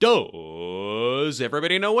Does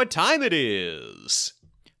everybody know what time it is?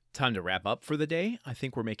 Time to wrap up for the day. I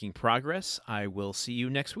think we're making progress. I will see you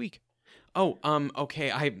next week. Oh,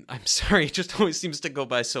 okay, I'm sorry, it just always seems to go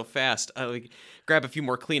by so fast. Grab a few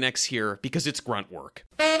more Kleenex here, because it's grunt work.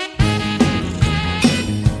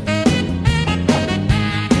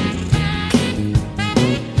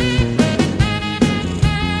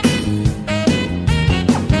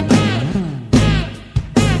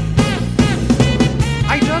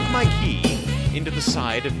 I dug my key into the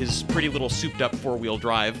side of his pretty little souped-up four-wheel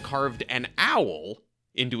drive, carved an owl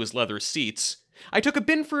into his leather seats. I took a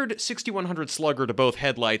Binford 6100 Slugger to both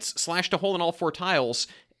headlights, slashed a hole in all four tiles.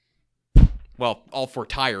 Well, all four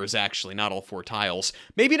tires, actually, not all four tiles.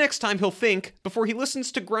 Maybe next time he'll think before he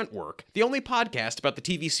listens to Grunt Work, the only podcast about the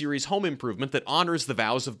TV series Home Improvement that honors the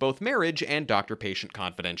vows of both marriage and doctor-patient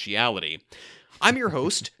confidentiality. I'm your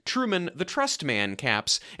host, Truman the Trust Man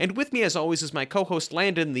Caps, and with me as always is my co-host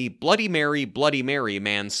Landon, the Bloody Mary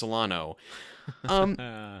Man Solano.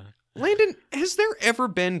 Landon, has there ever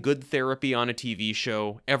been good therapy on a TV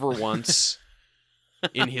show, ever once,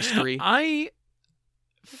 in history? I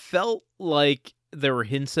felt like there were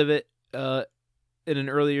hints of it in an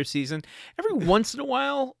earlier season. Every once in a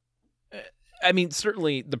while, I mean,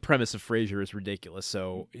 certainly the premise of Frasier is ridiculous,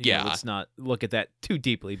 so let's not look at that too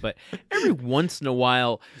deeply. But every once in a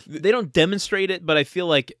while, they don't demonstrate it, but I feel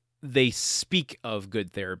like they speak of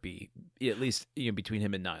good therapy, at least between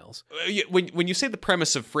him and Niles. When you say the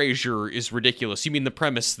premise of Frasier is ridiculous, you mean the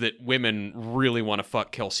premise that women really want to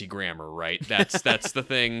fuck Kelsey Grammer, right? That's the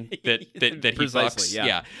thing that he fucks.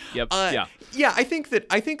 Yeah. Yep. Yeah. I think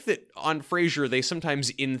that on Frasier they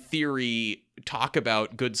sometimes, in theory, talk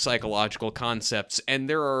about good psychological concepts, and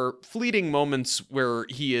there are fleeting moments where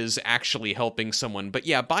he is actually helping someone. But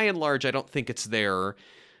yeah, by and large, I don't think it's there.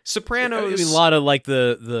 Sopranos. I mean, a lot of like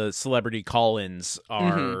the celebrity call-ins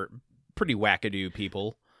are pretty wackadoo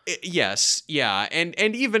people. Yes, yeah, and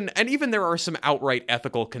even there are some outright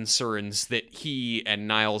ethical concerns that he and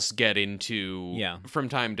Niles get into from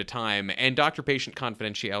time to time, and doctor-patient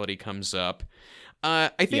confidentiality comes up. I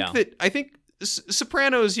think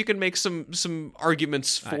Sopranos, you can make some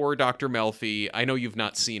arguments for Dr. Melfi. I know you've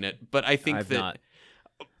not seen it, but I think that.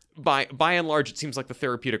 By and large, it seems like the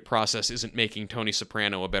therapeutic process isn't making Tony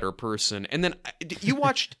Soprano a better person. And then you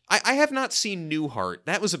watched. I have not seen Newhart.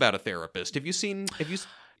 That was about a therapist. Have you seen?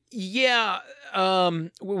 Yeah.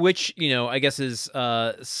 Which I guess is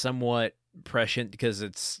somewhat prescient because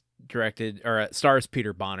it's directed or stars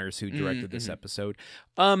Peter Bonners, who directed this episode.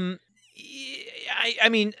 I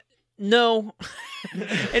mean, no.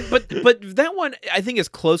 but that one I think is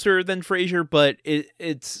closer than Frasier, but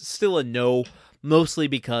it's still a no. Mostly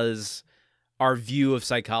because our view of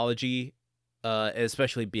psychology,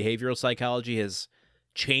 especially behavioral psychology, has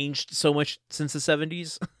changed so much since the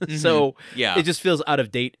 70s. So it just feels out of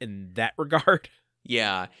date in that regard.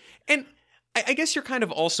 Yeah. And I guess you're kind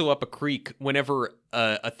of also up a creek whenever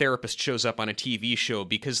a therapist shows up on a TV show,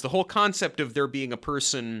 because the whole concept of there being a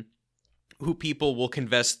person who people will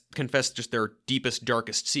confess just their deepest,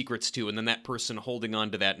 darkest secrets to, and then that person holding on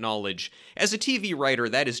to that knowledge. As a TV writer,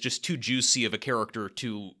 that is just too juicy of a character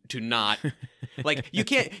to not like. You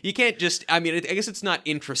can't just. I mean, I guess it's not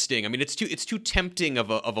interesting. I mean, it's too tempting of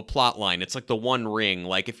a plot line. It's like The One Ring.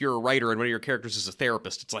 Like if you're a writer and one of your characters is a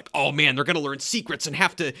therapist, it's like, oh man, they're gonna learn secrets and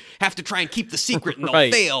have to try and keep the secret, and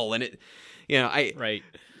they'll fail. And it, right.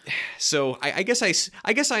 So I guess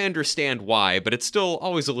I understand why, but it's still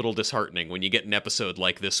always a little disheartening when you get an episode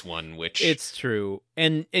like this one, which it's true,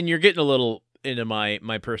 and you're getting a little into my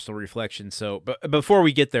personal reflection. So, but before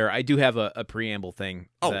we get there, I do have a preamble thing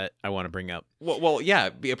that I want to bring up. Well, yeah.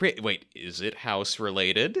 Wait, is it house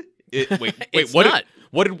related? Wait, it's what? Not.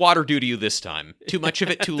 What did water do to you this time? Too much of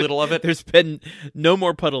it? Too little of it? There's been no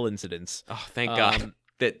more puddle incidents. Oh, thank God.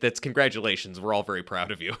 That's congratulations. We're all very proud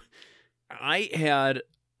of you. I had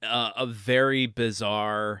a very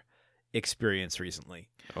bizarre experience recently.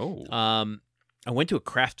 I went to a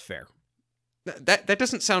craft fair. That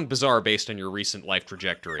doesn't sound bizarre based on your recent life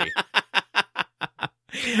trajectory.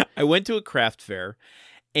 I went to a craft fair,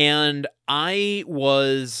 and I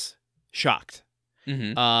was shocked.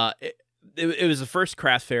 Mm-hmm. It was the first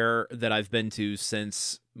craft fair that I've been to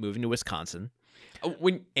since moving to Wisconsin.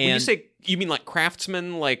 When you say, you mean like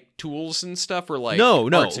craftsmen, like tools and stuff, or like no,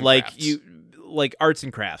 like crafts? Like arts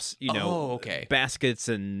and crafts, okay. Baskets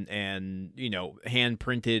and hand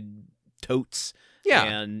printed totes,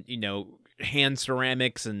 and hand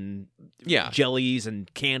ceramics and jellies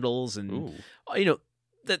and candles and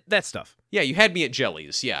that stuff. Yeah, you had me at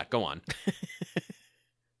jellies. Yeah, go on.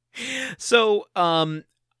 So,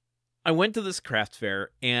 I went to this craft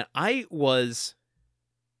fair and I was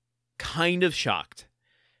kind of shocked.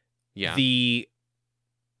 Yeah. The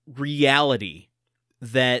reality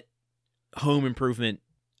that Home Improvement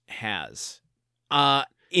has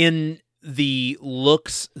in the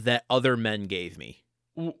looks that other men gave me.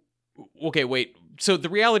 Okay, wait. So the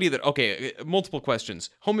reality that, multiple questions.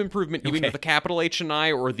 Home Improvement, you mean with a capital H and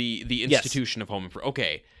I, or the institution of Home Improvement?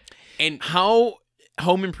 Okay. And how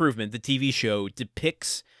Home Improvement, the TV show,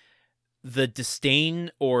 depicts the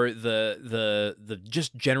disdain or the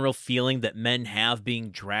just general feeling that men have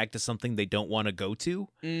being dragged to something they don't want to go to.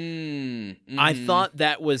 I thought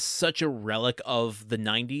that was such a relic of the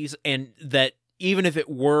 90s, and that even if it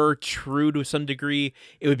were true to some degree,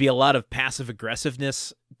 it would be a lot of passive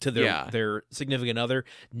aggressiveness to their significant other,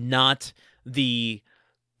 not the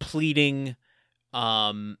pleading,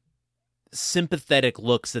 sympathetic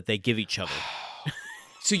looks that they give each other.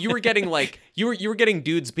 So you were getting like you were getting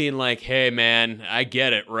dudes being like, "Hey man, I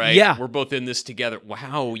get it, right? Yeah, we're both in this together."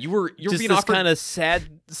 Wow, you were just being this offered kind of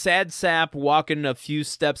sad sap walking a few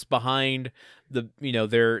steps behind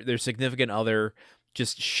their significant other,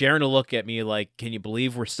 just sharing a look at me like, "Can you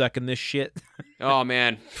believe we're stuck in this shit?" Oh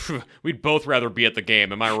man, we'd both rather be at the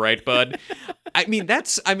game. Am I right, bud?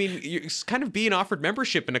 You're kind of being offered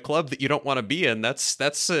membership in a club that you don't want to be in. That's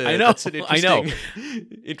I know. That's an interesting,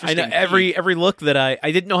 I know every look that I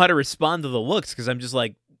didn't know how to respond to the looks, because I'm just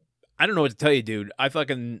like, I don't know what to tell you, dude. I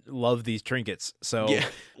fucking love these trinkets. So yeah,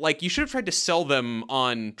 like you should have tried to sell them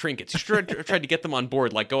on trinkets. You should have tried to get them on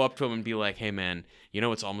board. Like go up to them and be like, "Hey man, you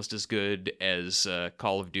know it's almost as good as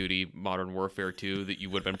Call of Duty Modern Warfare 2 that you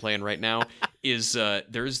would have been playing right now. Is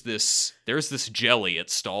there's this jelly at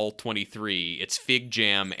stall 23. It's fig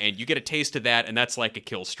jam, and you get a taste of that, and that's like a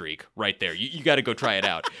kill streak right there. You got to go try it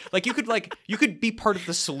out. you could be part of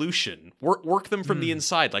the solution. Work them from the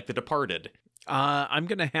inside, like The Departed." I'm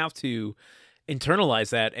gonna have to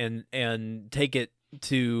internalize that and take it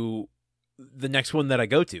to the next one that I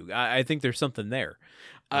go to. I think there's something there.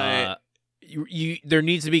 There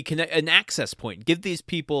needs to be an access point. Give these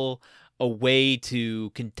people a way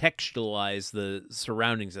to contextualize the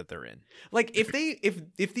surroundings that they're in. Like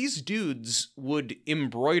if these dudes would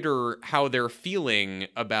embroider how they're feeling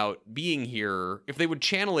about being here, if they would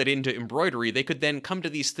channel it into embroidery, they could then come to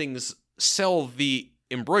these things, sell the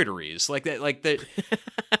embroideries like that like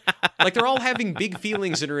they're all having big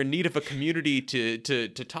feelings and are in need of a community to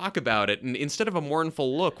talk about it, and instead of a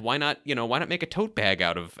mournful look, why not make a tote bag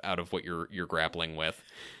out of what you're grappling with.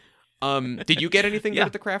 Did you get anything good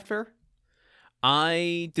at the craft fair?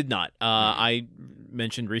 I did not. I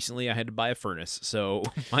mentioned recently I had to buy a furnace, so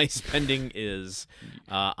my spending is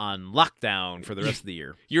on lockdown for the rest of the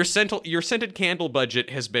year. Your scented candle budget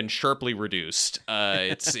has been sharply reduced.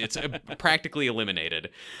 It's practically eliminated.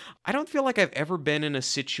 I don't feel like I've ever been in a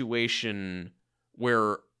situation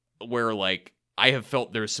where like I have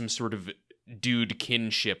felt there's some sort of dude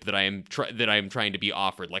kinship that I am trying to be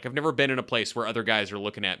offered. Like I've never been in a place where other guys are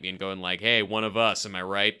looking at me and going like, "Hey, one of us, am I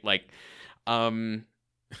right?" Like I don't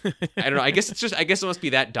know. I guess it must be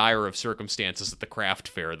that dire of circumstances at the craft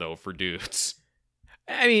fair though for dudes.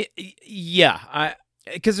 I mean, yeah,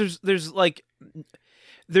 because there's like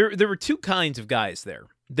there were two kinds of guys there.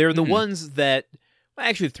 They're the ones that, well,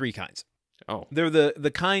 actually three kinds. Oh, they're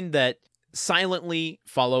the kind that silently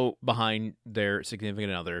follow behind their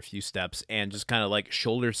significant other a few steps and just kind of like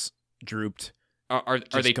shoulders drooped. Are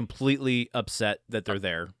they completely upset that they're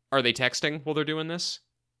there? Are they texting while they're doing this?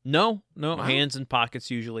 No, wow. Hands in pockets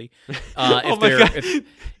usually. Oh my God.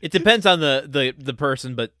 It depends on the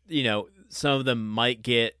person, but some of them might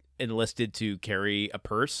get enlisted to carry a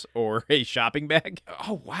purse or a shopping bag.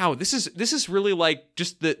 Oh wow, this is really like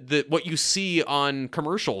just the what you see on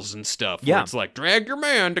commercials and stuff. Where it's like, drag your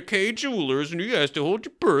man to K Jewelers and he has to hold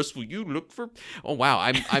your purse while you look for. Oh wow,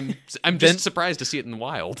 I'm just surprised to see it in the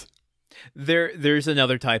wild. There's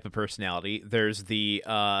another type of personality. There's the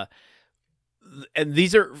and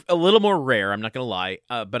these are a little more rare, I'm not going to lie,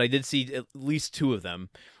 but I did see at least two of them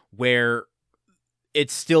where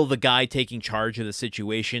it's still the guy taking charge of the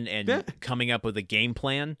situation and coming up with a game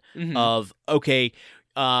plan of, okay,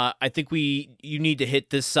 I think you need to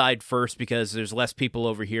hit this side first because there's less people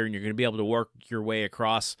over here and you're going to be able to work your way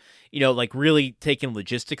across, like really taking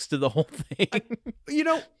logistics to the whole thing.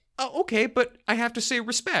 Okay, but I have to say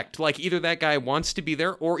respect. Like, either that guy wants to be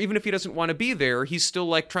there, or even if he doesn't want to be there, he's still,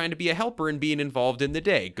 like, trying to be a helper and being involved in the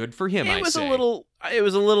day. Good for him, It was a little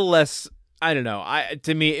less, I don't know.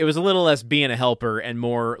 To me, it was a little less being a helper and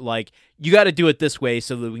more like, you got to do it this way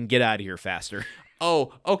so that we can get out of here faster.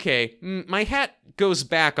 Oh, okay. My hat goes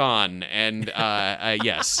back on, and,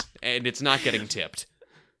 yes, and it's not getting tipped.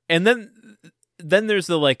 And then there's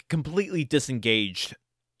the, like, completely disengaged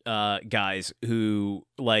guys who,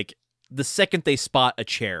 like, the second they spot a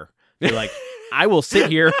chair. They're like, I will sit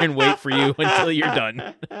here and wait for you until you're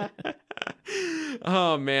done.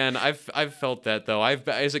 Oh man, I've felt that though.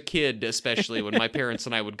 As a kid, especially when my parents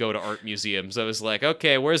and I would go to art museums, I was like,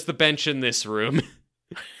 okay, where's the bench in this room?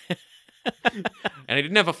 And I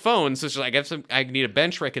didn't have a phone, so it's just like I need a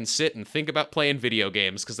bench where I can sit and think about playing video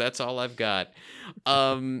games because that's all I've got.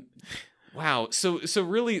 Wow. So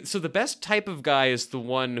the best type of guy is the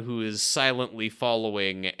one who is silently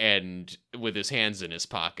following and with his hands in his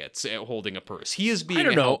pockets, holding a purse. He is being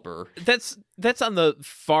a helper. That's on the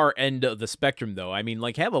far end of the spectrum, though. I mean,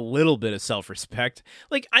 like, have a little bit of self-respect.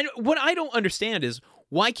 Like, what I don't understand is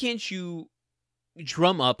why can't you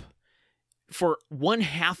drum up for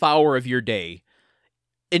 1/2 hour of your day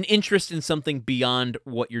an interest in something beyond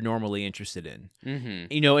what you're normally interested in?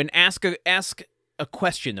 Mm-hmm. And ask a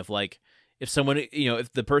question of like, if someone,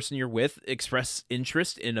 if the person you're with express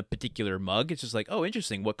interest in a particular mug, it's just like, oh,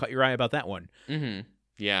 interesting. What caught your eye about that one? Mm-hmm.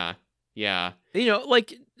 Yeah. Yeah.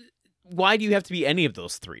 Like, why do you have to be any of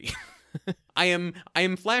those three? I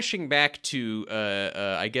am flashing back to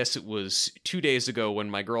I guess it was 2 days ago when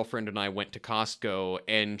my girlfriend and I went to Costco,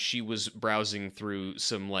 and she was browsing through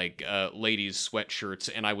some like ladies' sweatshirts,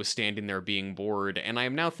 and I was standing there being bored, and I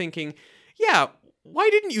am now thinking, yeah, why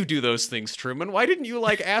didn't you do those things, Truman? Why didn't you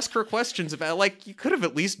like ask her questions about, like, you could have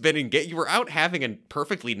at least been you were out having a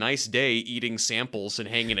perfectly nice day eating samples and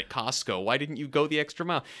hanging at Costco. Why didn't you go the extra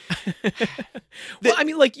mile? Well, I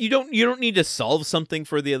mean, like, you don't need to solve something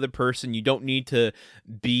for the other person. You don't need to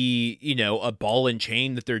be, a ball and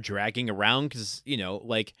chain that they're dragging around because,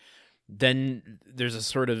 like, then there's a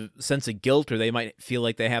sort of sense of guilt, or they might feel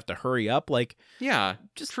like they have to hurry up. Like, yeah,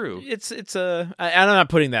 just true. I'm not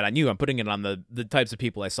putting that on you. I'm putting it on the types of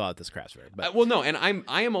people I saw at this craft fair. But well, no, and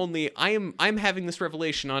I'm having this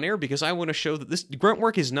revelation on air because I want to show that this grunt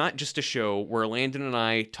work is not just a show where Landon and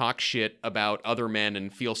I talk shit about other men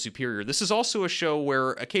and feel superior. This is also a show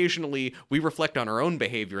where occasionally we reflect on our own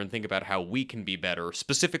behavior and think about how we can be better,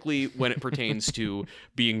 specifically when it pertains to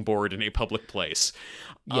being bored in a public place.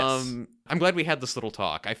 Yes. I'm glad we had this little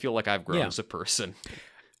talk. I feel like I've grown as a person.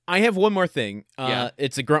 I have one more thing. Yeah.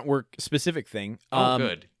 It's a grunt work specific thing.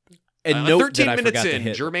 Good. A note 13 that I minutes forgot in, to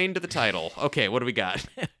hit. germane to the title. Okay, what do we got?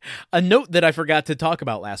 A note that I forgot to talk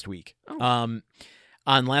about last week. Oh.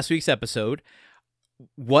 On last week's episode,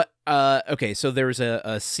 so there was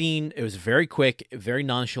a scene. It was very quick, very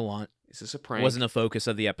nonchalant. Is this a prank? Wasn't a focus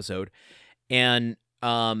of the episode. And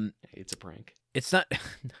it's a prank. It's not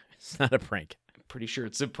it's not a prank. Pretty sure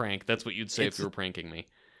it's a prank. That's what you'd say if you were pranking me.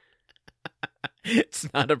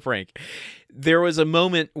 It's not a prank. There was a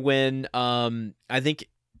moment when I think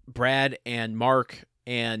Brad and Mark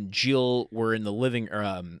and Jill were in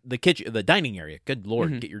the the kitchen, the dining area. Good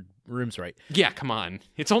Lord, get your rooms right. Yeah, come on.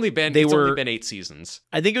 It's only been 8 seasons.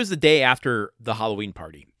 I think it was the day after the Halloween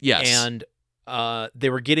party. Yes. And they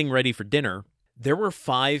were getting ready for dinner. There were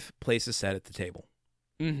 5 places set at the table.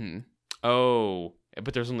 Mm-hmm. Oh,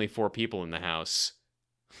 but there's only 4 people in the house.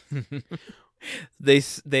 They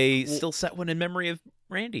still set one in memory of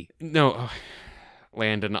Randy. No,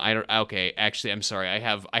 Landon, I don't. Okay, actually, I'm sorry. I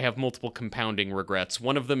have multiple compounding regrets.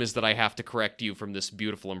 One of them is that I have to correct you from this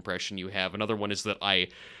beautiful impression you have. Another one is that I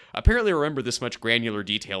apparently remember this much granular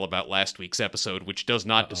detail about last week's episode, which does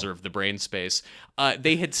not deserve the brain space.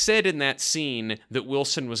 They had said in that scene that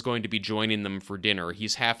Wilson was going to be joining them for dinner.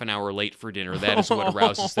 He's half an hour late for dinner. That is what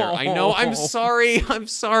arouses their... I know, I'm sorry. I'm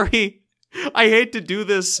sorry. I hate to do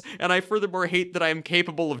this, and I furthermore hate that I am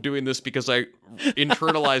capable of doing this because I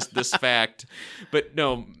internalized this fact. But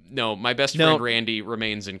no, my best friend Randy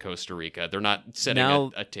remains in Costa Rica. They're not setting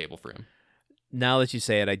a table for him. Now that you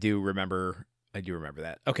say it, I do remember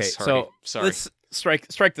that. Okay, sorry. Let's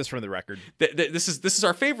strike this from the record. This is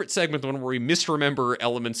our favorite segment, the one where we misremember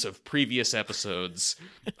elements of previous episodes.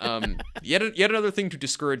 Yet another thing to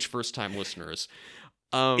discourage first-time listeners.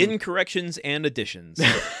 Incorrections and additions.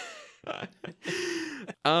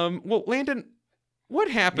 Well, Landon, what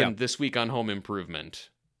happened this week on Home Improvement?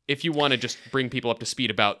 If you want to just bring people up to speed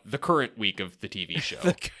about the current week of the TV show.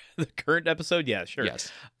 the current episode? Yeah, sure.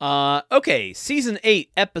 Yes. Okay, Season 8,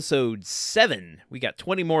 Episode 7. We got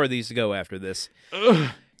 20 more of these to go after this. Ugh.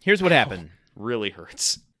 Here's what happened. Really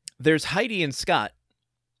hurts. There's Heidi and Scott.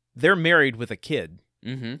 They're married with a kid.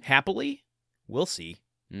 Mm-hmm. Happily? We'll see.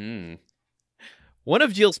 Mm. One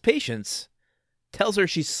of Jill's patients tells her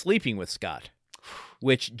she's sleeping with Scott,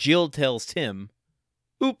 which Jill tells Tim,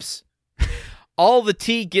 oops, all the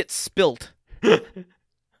tea gets spilt.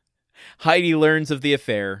 Heidi learns of the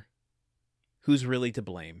affair. Who's really to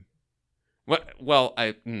blame? Well,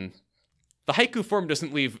 the haiku form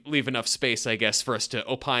doesn't leave enough space, I guess, for us to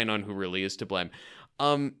opine on who really is to blame.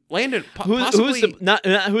 Landon, Who's possibly... not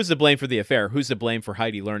who's to blame for the affair? Who's to blame for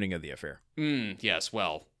Heidi learning of the affair? Yes,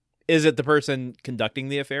 well... Is it the person conducting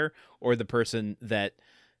the affair or the person that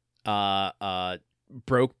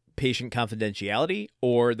broke patient confidentiality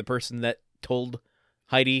or the person that told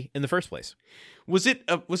Heidi in the first place? Was it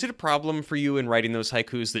a problem for you in writing those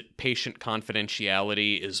haikus that patient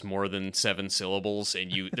confidentiality is more than 7 syllables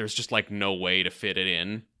and there's just like no way to fit it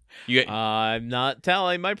in? I'm not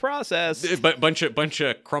telling my process. But bunch of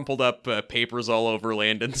crumpled up papers all over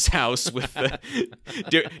Landon's house with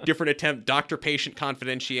different attempt doctor-patient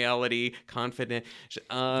confidentiality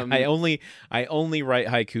I only write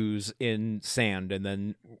haikus in sand and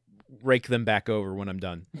then rake them back over when I'm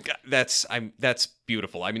done. That's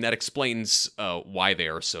beautiful. I mean, that explains why they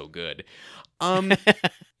are so good.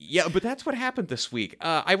 Yeah, but that's what happened this week.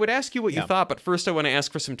 I would ask you what you thought, but first I want to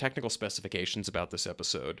ask for some technical specifications about this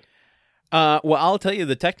episode. Well, I'll tell you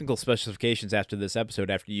the technical specifications after this episode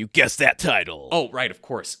after you guess that title. Oh, right, of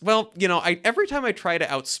course. Well, every time I try to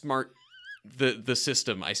outsmart the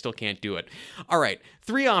system, I still can't do it. All right,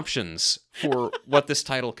 3 options for what this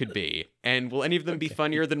title could be. And will any of them be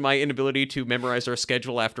funnier than my inability to memorize our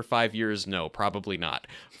schedule after 5 years? No, probably not.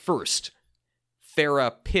 First,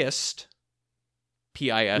 Therapist.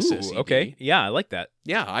 P-I-S-S-E-D. Okay, yeah, I like that.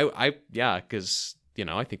 Yeah, because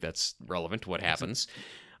I think that's relevant to what happens.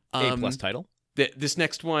 A+ title. This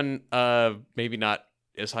next one, maybe not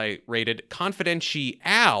as high rated.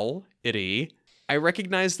 Confidentiality. I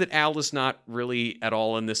recognize that Al is not really at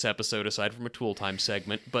all in this episode, aside from a Tool Time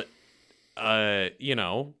segment, but not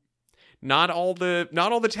all the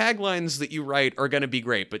taglines that you write are going to be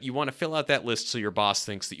great, but you want to fill out that list so your boss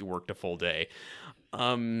thinks that you worked a full day.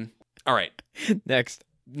 All right. Next.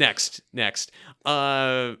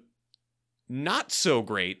 Not so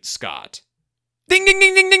great, Scott. Ding, ding,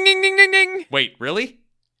 ding, ding, ding, ding, ding, ding, ding. Wait, really?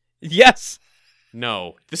 Yes.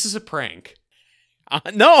 No, this is a prank.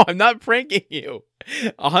 No, I'm not pranking you.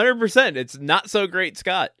 100%. It's not so great,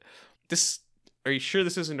 Scott. Are you sure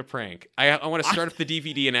this isn't a prank? I want to start up the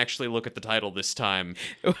DVD and actually look at the title this time.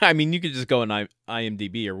 I mean, you could just go on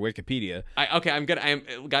IMDb or Wikipedia.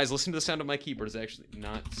 Guys, listen to the sound of my keyboard. It's actually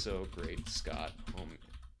not so great, Scott.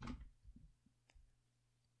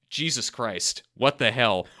 Jesus Christ. What the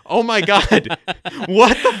hell? Oh my God.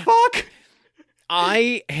 What the fuck?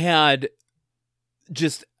 I had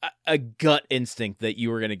just a gut instinct that you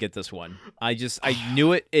were going to get this one. I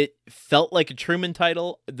knew it. It felt like a Truman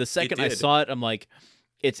title. The second I saw it, I'm like,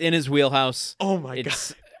 it's in his wheelhouse. Oh my God.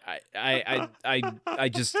 I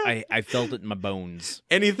felt it in my bones.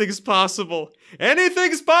 Anything's possible.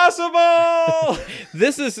 Anything's possible.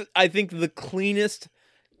 This is, I think, the cleanest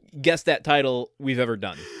guess that title we've ever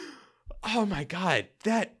done. Oh my God.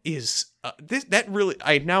 That is that really,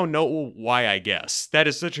 I now know why I guess. That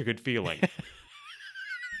is such a good feeling.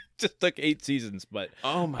 Just took 8 seasons, but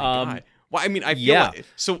oh my God. Well, I mean, I feel like,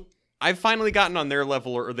 so I've finally gotten on their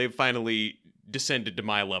level, or they've finally descended to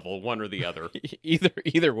my level, one or the other.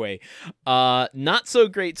 Either way. Not So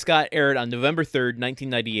Great Scott aired on November 3rd,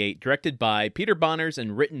 1998, directed by Peter Bonners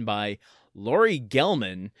and written by Laurie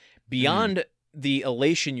Gelman. Beyond the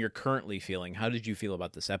elation you're currently feeling, how did you feel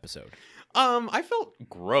about this episode? I felt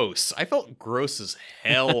gross. I felt gross as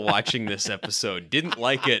hell watching this episode. Didn't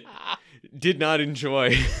like it. Did not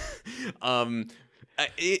enjoy. The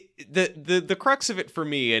crux of it for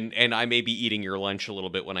me, and I may be eating your lunch a little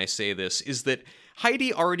bit when I say this, is that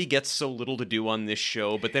Heidi already gets so little to do on this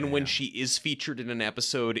show, but then when she is featured in an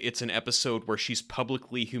episode, it's an episode where she's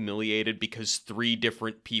publicly humiliated because 3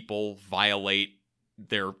 different people violate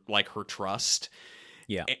her trust.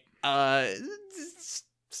 Yeah. It's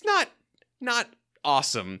not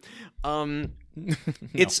awesome. No.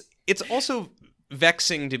 It's also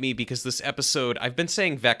vexing to me because this episode, I've been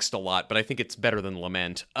saying vexed a lot, but I think it's better than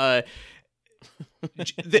lament.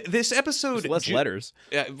 This episode, there's less letters.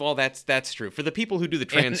 Well, that's true. For the people who do the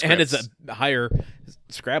transcripts, and it's a higher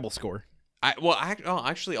Scrabble score.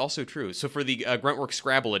 Actually, also true. So for the Gruntwork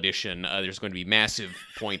Scrabble edition, there's going to be massive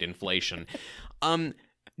point inflation.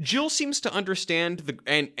 Jill seems to understand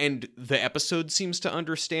and the episode seems to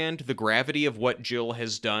understand the gravity of what Jill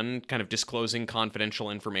has done, kind of disclosing confidential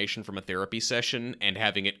information from a therapy session and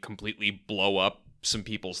having it completely blow up some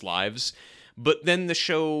people's lives. But then the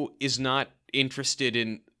show is not interested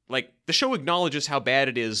in, the show acknowledges how bad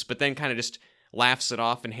it is, but then kind of just laughs it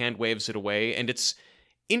off and hand waves it away. And it's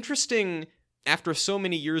interesting, after so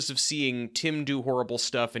many years of seeing Tim do horrible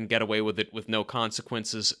stuff and get away with it with no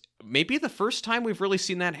consequences, maybe the first time we've really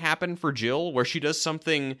seen that happen for Jill, where she does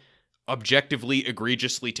something objectively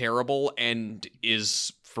egregiously terrible and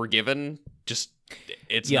is forgiven. Just,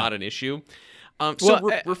 it's not an issue.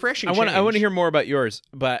 Refreshing. I want change. to hear more about yours,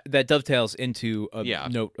 but that dovetails into a Yeah.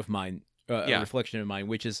 note of mine, a reflection of mine,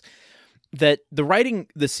 which is that the writing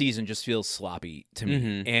this season just feels sloppy to me,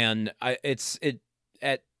 Mhm. and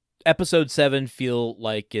at episode 7 feel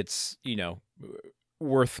like it's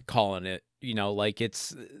worth calling it, like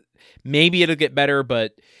it's maybe it'll get better,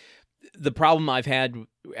 but the problem I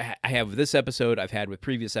have with this episode, I've had with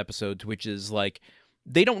previous episodes, which is like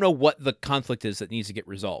they don't know what the conflict is that needs to get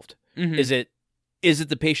resolved. Mhm. Is it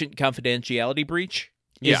the patient confidentiality breach?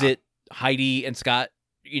 Is Yeah. it Heidi and Scott,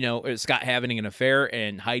 or Scott having an affair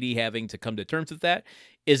and Heidi having to come to terms with that?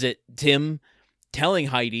 Is it Tim telling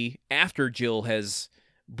Heidi after Jill has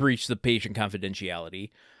breached the patient confidentiality?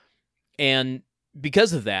 And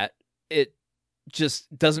because of that, it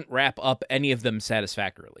just doesn't wrap up any of them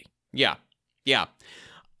satisfactorily. Yeah.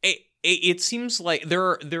 It seems like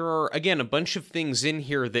there are again a bunch of things in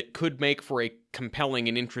here that could make for a compelling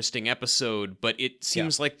and interesting episode, but it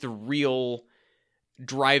seems like the real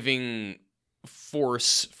driving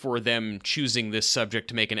force for them choosing this subject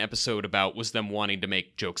to make an episode about was them wanting to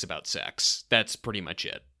make jokes about sex. That's pretty much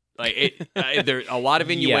it. Like there are a lot of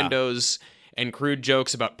innuendos and crude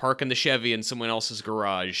jokes about parking the Chevy in someone else's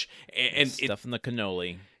garage and stuff in the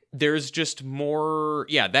cannoli. There's just more.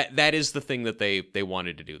 Yeah, that is the thing that they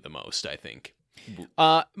wanted to do the most, I think.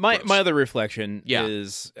 My other reflection Yeah.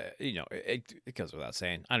 is, it goes without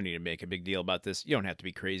saying, I don't need to make a big deal about this. You don't have to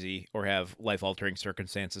be crazy or have life-altering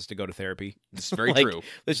circumstances to go to therapy. It's very Like, true.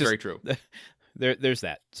 It's Very true. There's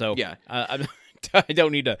that. So Yeah. I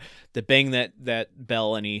don't need to bang that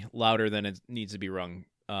bell any louder than it needs to be rung.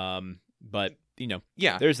 But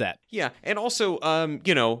Yeah. there's that. Yeah, and also,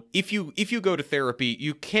 if you go to therapy,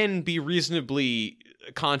 you can be reasonably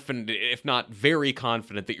confident, if not very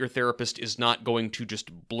confident, that your therapist is not going to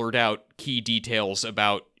just blurt out key details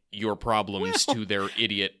about your problems to their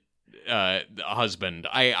idiot husband.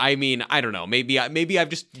 I mean, I don't know. Maybe I've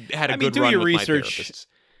just had a good do run your with research. my therapists.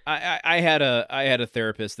 I had a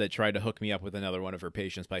therapist that tried to hook me up with another one of her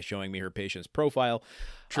patients by showing me her patient's profile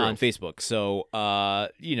on Facebook. So,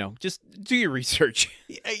 just do your research.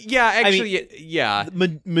 Yeah, actually, yeah.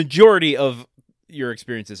 The majority of your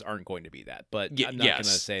experiences aren't going to be that, but I'm not going to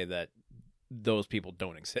say that those people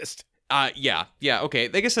don't exist. Yeah, okay.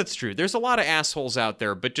 I guess that's true. There's a lot of assholes out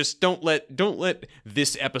there, but just don't let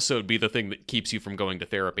this episode be the thing that keeps you from going to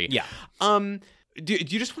therapy. Yeah. Do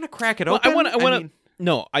you just want to crack it Well, open? I want to.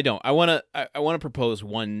 No, I don't. I want to propose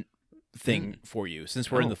one thing for you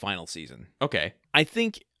since we're in the final season. Okay. I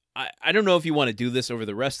think I don't know if you want to do this over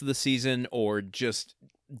the rest of the season or just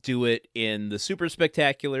do it in the super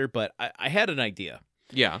spectacular, but I had an idea.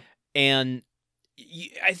 Yeah. And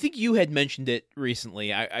I think you had mentioned it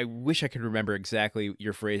recently. I wish I could remember exactly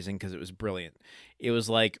your phrasing because it was brilliant. It was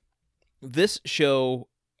like, this show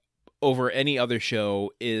over any other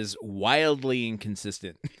show is wildly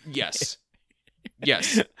inconsistent. Yes.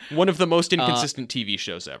 Yes. One of the most inconsistent TV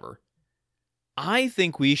shows ever. I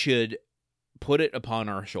think we should put it upon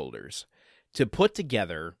our shoulders to put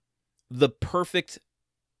together the perfect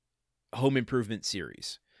home improvement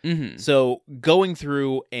series. Mm-hmm. So going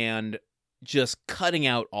through and just cutting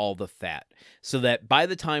out all the fat so that by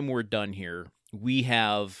the time we're done here, we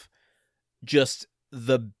have just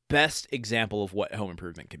the best example of what home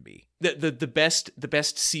improvement can be. The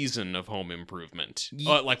best season of Home Improvement.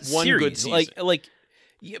 Like one series. good season.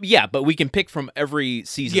 Yeah, but we can pick from every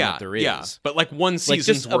season that there is. Yeah, but like one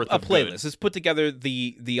season's just worth a of playlist. good. Let's put together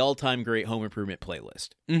the all-time great home improvement playlist.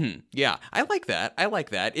 Mm-hmm. Yeah, I like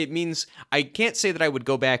that. It means I can't say that I would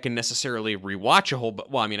go back and necessarily rewatch a whole.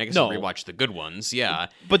 Well, I mean, I guess I'll rewatch the good ones. Yeah,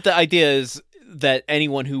 but the idea is that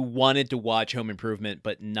anyone who wanted to watch Home Improvement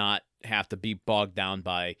but not have to be bogged down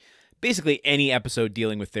by basically any episode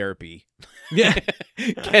dealing with therapy,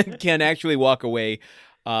 can actually walk away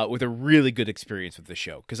with a really good experience with the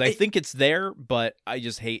show. Because I think it's there, but I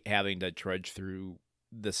just hate having to trudge through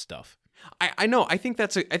this stuff. I know. I think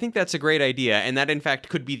that's a great idea, and that in fact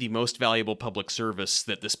could be the most valuable public service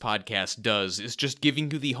that this podcast does, is just giving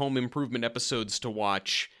you the home improvement episodes to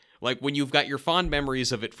watch. Like when you've got your fond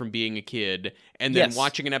memories of it from being a kid, and then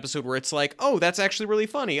watching an episode where it's like, oh, that's actually really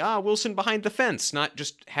funny. Wilson behind the fence, not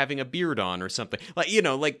just having a beard on or something. Like,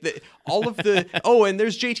 all of the, oh, and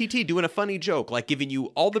there's JTT doing a funny joke, like giving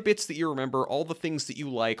you all the bits that you remember, all the things that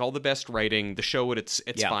you like, all the best writing, the show at its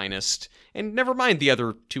finest, and never mind the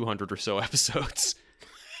other 200 or so episodes.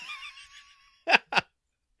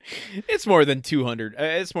 It's more than 200.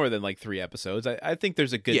 It's more than like 3 episodes. I think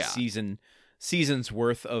there's a good season's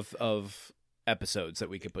worth of episodes that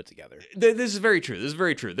we could put together. This is very true.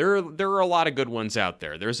 There are a lot of good ones out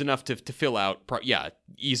there. There's enough to fill out.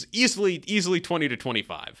 Easily 20 to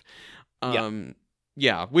 25.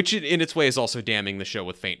 Yeah, which in its way is also damning the show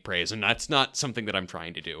with faint praise, and that's not something that I'm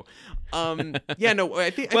trying to do. Yeah, no, I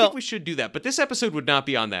think we should do that, but this episode would not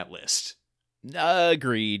be on that list.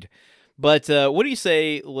 Agreed. But what do you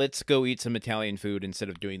say? Let's go eat some Italian food instead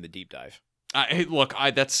of doing the deep dive. Look,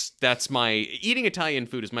 that's my eating Italian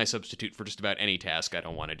food is my substitute for just about any task I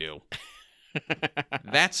don't want to do.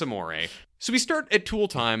 That's amore. So we start at Tool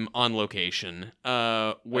Time on location,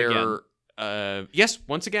 where yes,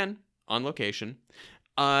 once again on location.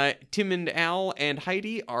 Tim and Al and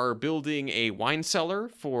Heidi are building a wine cellar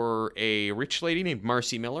for a rich lady named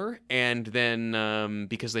Marcy Miller, and then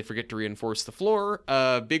because they forget to reinforce the floor,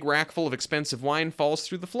 a big rack full of expensive wine falls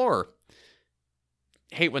through the floor.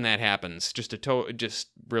 Hate when that happens. Just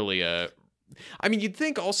really I mean, you'd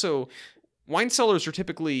think also wine cellars are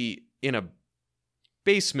typically in a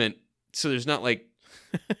basement, so there's not like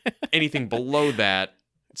anything below that.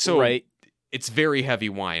 So right. It's very heavy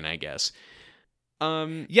wine, I guess.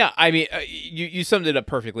 Yeah, I mean, you summed it up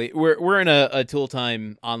perfectly. We're in a Tool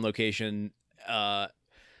Time on location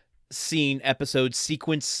scene episode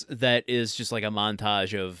sequence that is just like a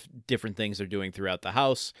montage of different things they're doing throughout the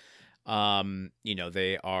house.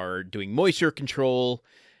 They are doing moisture control.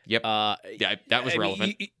 Yep. Yeah, that was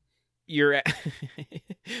relevant. You're at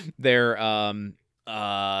they're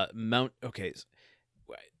okay.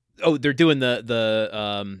 Oh, they're doing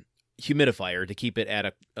the humidifier to keep it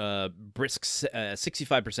at a brisk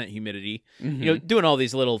 65% humidity. Mm-hmm. Doing all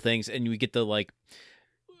these little things, and we get the like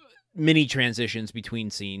mini transitions between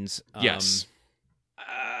scenes. Yes.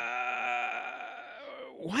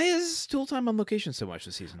 Why is Tool Time on location so much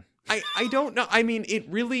this season? I don't know. I mean, it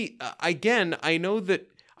really again, I know that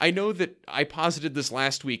I posited this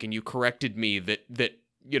last week and you corrected me that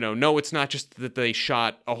no, it's not just that they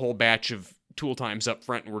shot a whole batch of Tool Times up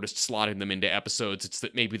front and we're just slotting them into episodes. It's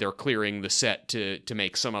that maybe they're clearing the set to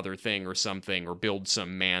make some other thing or something, or build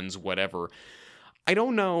some man's whatever. I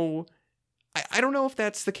don't know. I don't know if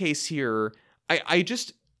that's the case here. I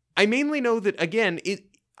mainly know that, again,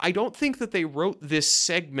 I don't think that they wrote this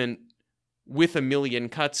segment with a million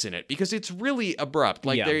cuts in it, because it's really abrupt.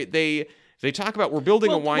 Like they talk about, we're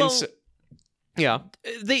building a wine yeah.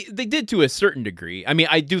 They did to a certain degree. I mean,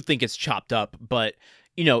 I do think it's chopped up, but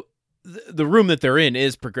the room that they're in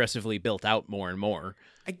is progressively built out more and more,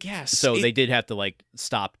 I guess. So they did have to like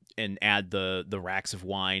stop and add the racks of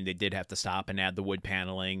wine. They did have to stop and add the wood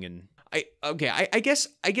paneling, and I guess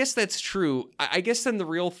that's true. I guess then the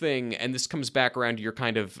real thing, and this comes back around to your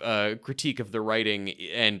kind of critique of the writing,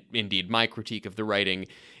 and indeed my critique of the writing,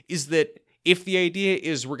 is that if the idea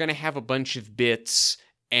is we're going to have a bunch of bits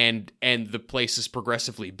and the place is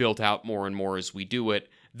progressively built out more and more as we do it,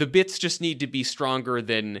 the bits just need to be stronger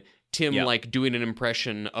than Tim like doing an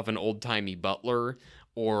impression of an old-timey butler,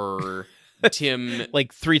 or Tim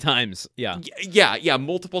like 3 times. Yeah,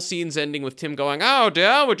 multiple scenes ending with Tim going, "Oh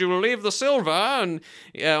dear, would you leave the silver and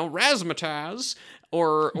razzmatazz,"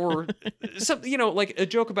 or something, like a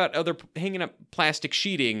joke about hanging up plastic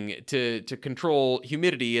sheeting to control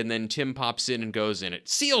humidity, and then Tim pops in and goes in, it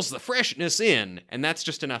seals the freshness in, and that's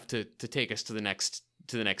just enough to take us to the next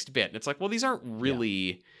bit. And it's like, well, these aren't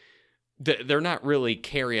really they're not really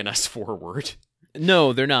carrying us forward.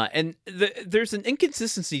 No, they're not. And there's an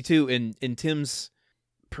inconsistency, too, in Tim's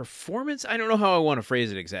performance. I don't know how I want to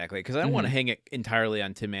phrase it exactly, because I don't want to hang it entirely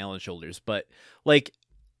on Tim Allen's shoulders. But, like,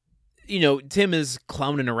 Tim is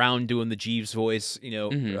clowning around doing the Jeeves voice,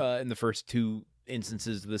 in the first 2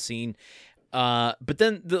 instances of the scene. But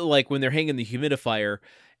then, when they're hanging the humidifier,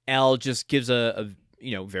 Al just gives a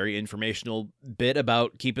very informational bit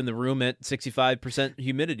about keeping the room at 65%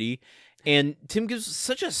 humidity. And Tim gives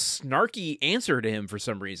such a snarky answer to him for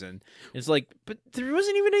some reason. It's like, but there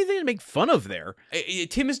wasn't even anything to make fun of there.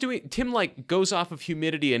 Tim like goes off of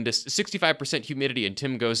humidity into 65% humidity, and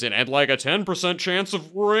Tim goes in at like a 10% chance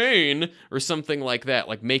of rain or something like that,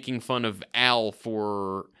 like making fun of Al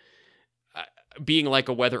for being like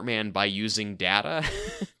a weatherman by using data.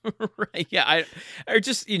 Right. Yeah. Or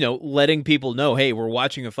just, letting people know, hey, we're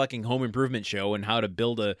watching a fucking home improvement show and how to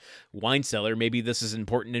build a wine cellar. Maybe this is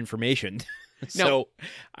important information.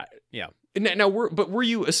 Yeah. Now, were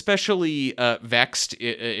you especially vexed,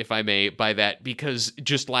 if I may, by that? Because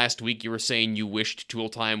just last week you were saying you wished Tool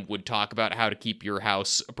Time would talk about how to keep your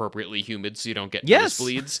house appropriately humid so you don't get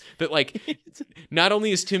nosebleeds. That, like, not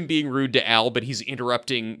only is Tim being rude to Al, but he's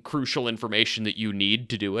interrupting crucial information that you need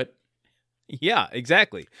to do it. Yeah,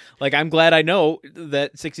 exactly. Like, I'm glad I know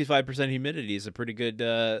that 65% humidity is a pretty good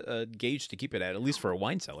gauge to keep it at least for a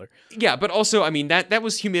wine cellar. Yeah, but also, I mean, that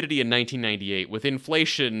was humidity in 1998. With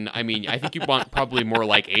inflation, I mean, I think you want probably more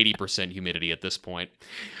like 80% humidity at this point.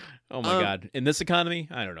 Oh my God. In this economy?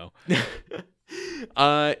 I don't know.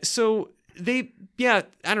 So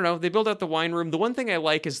I don't know. They build out the wine room. The one thing I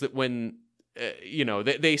like is that when,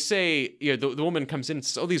 they say, the woman comes in and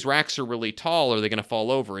says, oh, these racks are really tall. Are they going to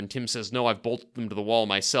fall over? And Tim says, no, I've bolted them to the wall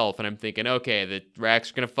myself. And I'm thinking, okay, the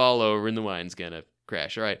racks are going to fall over and the wine's going to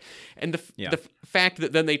crash. All right. And the fact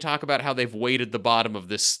that then they talk about how they've weighted the bottom of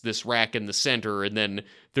this rack in the center. And then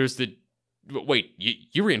there's wait,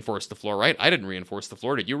 you reinforced the floor, right? I didn't reinforce the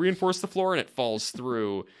floor. Did you reinforce the floor? And it falls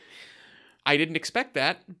through. I didn't expect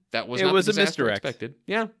that. That was not the disaster I expected.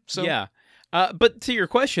 Yeah. So yeah. But to your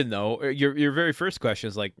question though, your very first question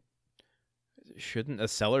is like, shouldn't a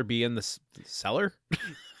cellar be in the cellar?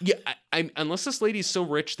 Yeah, unless this lady's so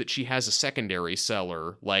rich that she has a secondary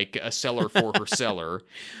cellar, like a cellar for her cellar.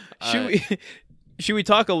 Should we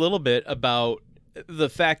talk a little bit about the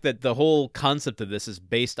fact that the whole concept of this is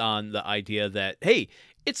based on the idea that, hey,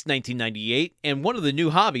 it's 1998, and one of the new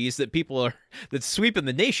hobbies that that's sweeping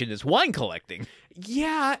the nation is wine collecting.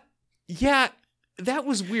 Yeah, that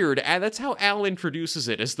was weird. That's how Al introduces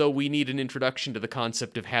it, as though we need an introduction to the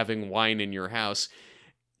concept of having wine in your house.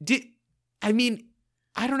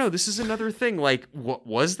 I don't know. This is another thing. Like, what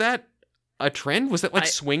was that a trend? Was that like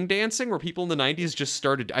swing dancing, where people in the 90s just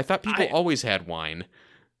started? I thought people always had wine.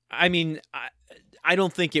 I mean, I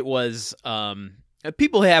don't think it was.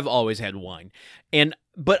 People have always had wine,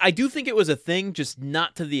 but I do think it was a thing, just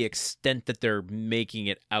not to the extent that they're making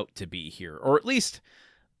it out to be here, or at least,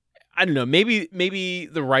 I don't know. Maybe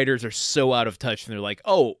the writers are so out of touch, and they're like,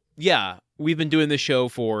 oh yeah, we've been doing this show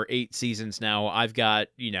for 8 seasons now. I've got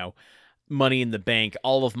money in the bank.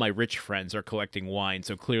 All of my rich friends are collecting wine,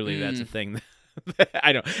 so clearly that's a thing.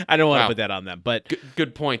 I don't want to put that on them, but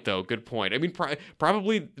good point though. Good point. I mean,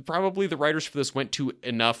 probably the writers for this went to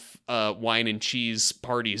enough wine and cheese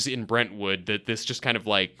parties in Brentwood that this just kind of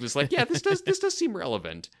was like, yeah, this does seem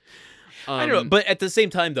relevant. I don't know, but at the same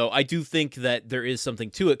time though, I do think that there is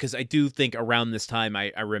something to it, because I do think around this time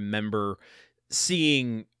I remember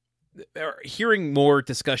seeing or hearing more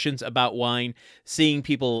discussions about wine, seeing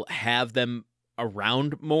people have them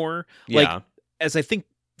around more. Yeah. Like, as I think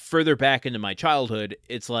further back into my childhood,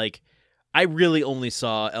 it's like I really only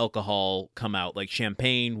saw alcohol come out, like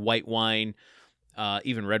champagne, white wine,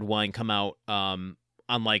 even red wine come out on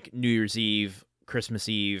like New Year's Eve, Christmas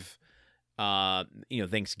Eve,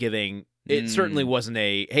 Thanksgiving. It certainly wasn't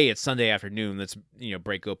hey, it's Sunday afternoon, let's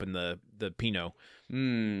break open the Pinot.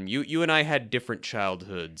 You and I had different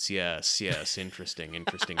childhoods. Yes. Interesting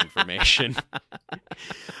information.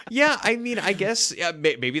 Yeah, I mean, I guess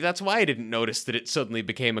maybe that's why I didn't notice that it suddenly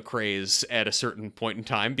became a craze at a certain point in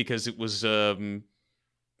time, because it was, that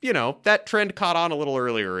trend caught on a little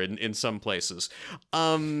earlier in some places.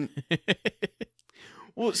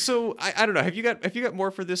 Well, so I don't know. Have you got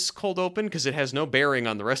more for this cold open? Because it has no bearing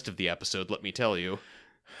on the rest of the episode, let me tell you.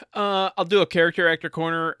 I'll do a character actor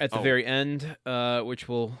corner at the very end, which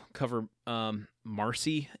will cover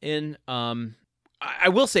Marcy in. I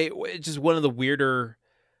will say, just one of the weirder.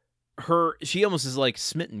 She almost is like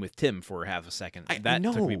smitten with Tim for half a second. That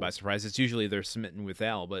took me by surprise. It's usually they're smitten with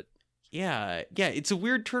Al, but yeah, it's a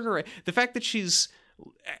weird turnaround. The fact that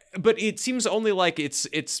but it seems only like it's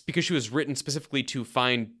because she was written specifically to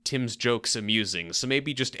find Tim's jokes amusing. So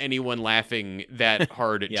maybe just anyone laughing that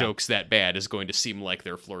hard at jokes that bad is going to seem like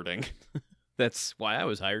they're flirting. That's why I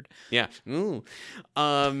was hired. Yeah. Ooh.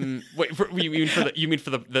 Wait. You mean for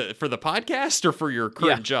the podcast or for your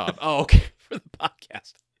current job? Oh, okay. For the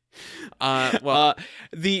podcast.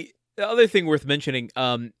 The other thing worth mentioning,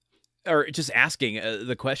 or just asking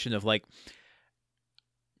the question of like,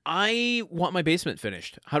 I want my basement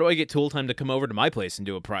finished. How do I get Tool Time to come over to my place and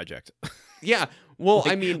do a project? Yeah. Well,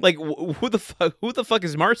 I mean, like, who the fuck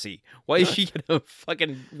is Marcy? Why is she getting a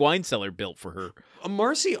fucking wine cellar built for her?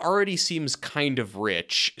 Marcy already seems kind of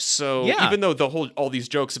rich, so even though all these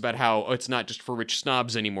jokes about how it's not just for rich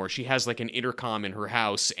snobs anymore, she has like an intercom in her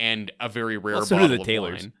house and a very rare bottle of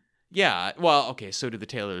wine. Yeah. Well, okay, so do the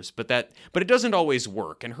Taylors, but it doesn't always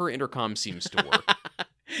work, and her intercom seems to work.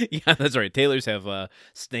 Yeah, that's right. Taylors have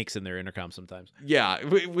snakes in their intercom sometimes. Yeah,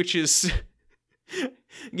 which is,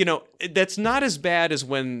 that's not as bad as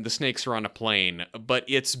when the snakes are on a plane, but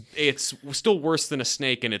it's still worse than a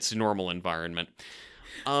snake in its normal environment.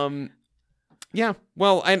 Yeah,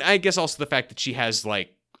 well, and I guess also the fact that she has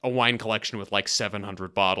like a wine collection with like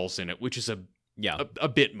 700 bottles in it, which is a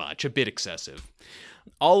bit much, a bit excessive.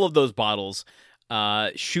 All of those bottles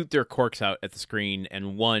shoot their corks out at the screen,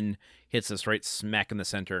 and one hits us right smack in the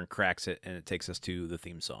center and cracks it, and it takes us to the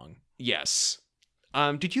theme song. Yes.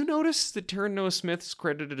 Did you notice that Taryn Noah Smith's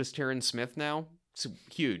credited as Taryn Smith now? It's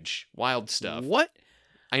huge, wild stuff. What?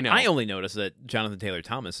 I know. I only noticed that Jonathan Taylor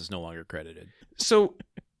Thomas is no longer credited. So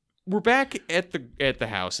we're back at the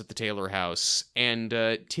house, at the Taylor house, and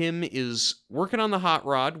Tim is working on the hot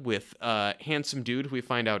rod with a handsome dude who we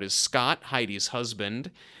find out is Scott, Heidi's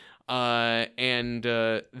husband. And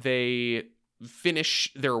they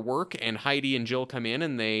finish their work, and Heidi and Jill come in,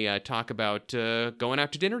 and they talk about going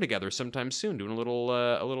out to dinner together sometime soon, doing a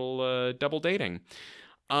little double dating.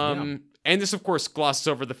 And this, of course, glosses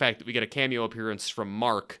over the fact that we get a cameo appearance from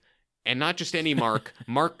Mark, and not just any Mark,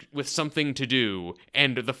 Mark with something to do,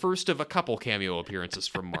 and the first of a couple cameo appearances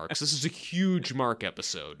from Mark. So this is a huge Mark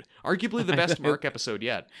episode, arguably the best Mark episode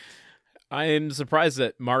yet. I am surprised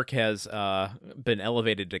that Mark has been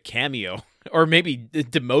elevated to cameo, or maybe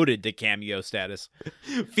demoted to cameo status.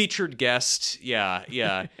 Featured guest, yeah.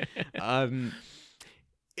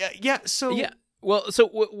 So yeah. Well, so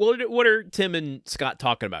what are Tim and Scott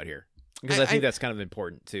talking about here? Because I think that's kind of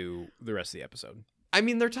important to the rest of the episode. I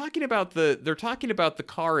mean, they're talking about the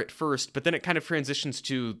car at first, but then it kind of transitions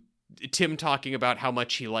to Tim talking about how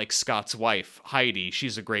much he likes Scott's wife, Heidi.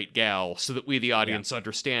 She's a great gal, so that we, the audience,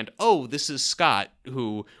 understand, oh, this is Scott,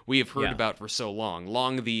 who we have heard about for so long.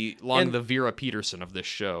 Long the Vera Peterson of this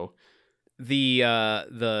show.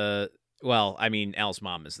 Well, I mean, Al's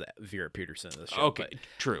mom is the Vera Peterson of the show. Okay,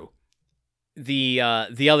 true. The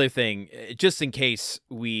other thing, just in case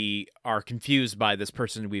we are confused by this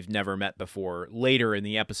person we've never met before, later in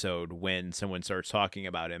the episode when someone starts talking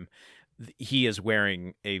about him, he is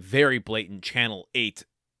wearing a very blatant Channel 8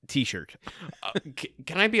 t-shirt.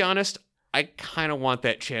 Can I be honest? I kind of want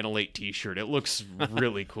that Channel 8 t-shirt. It looks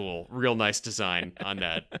really cool. Real nice design on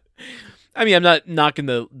that. I mean, I'm not knocking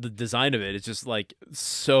the design of it. It's just like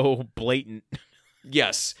so blatant.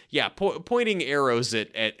 Yes, yeah, pointing arrows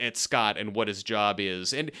at Scott and what his job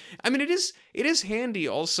is. And I mean, it is handy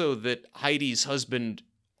also that Heidi's husband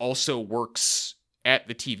also works at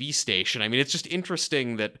the TV station. I mean, it's just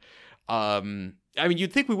interesting that I mean,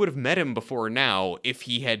 you'd think we would have met him before now if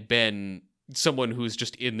he had been someone who's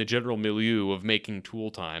just in the general milieu of making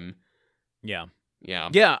Tool Time. Yeah.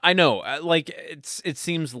 Yeah, I know. Like, it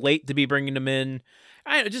seems late to be bringing him in.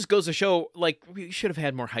 It just goes to show, like, we should have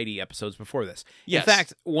had more Heidi episodes before this. Yes. In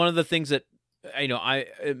fact, one of the things that I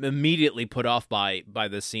am immediately put off by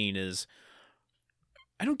this scene is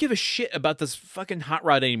I don't give a shit about this fucking hot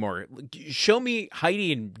rod anymore. Show me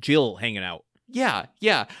Heidi and Jill hanging out. Yeah.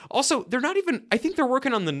 Also, they're not even, I think they're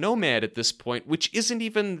working on the Nomad at this point, which isn't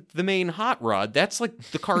even the main hot rod. That's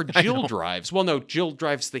like the car Jill drives. Well, no, Jill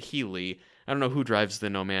drives the Healy. I don't know who drives the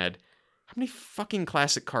Nomad. How many fucking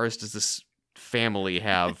classic cars does this family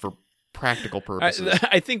have for practical purposes?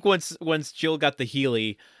 I think once Jill got the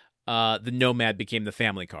Healy, the Nomad became the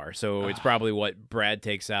family car. So it's probably what Brad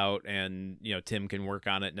takes out, and Tim can work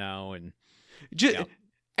on it now. And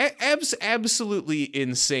absolutely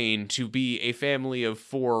insane to be a family of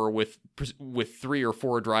four with 3 or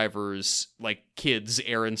 4 drivers, like kids,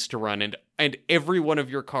 errands to run, and every one of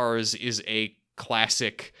your cars is a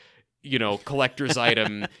classic, collector's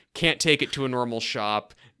item. Can't take it to a normal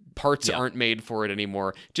shop. Parts aren't made for it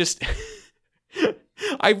anymore. Just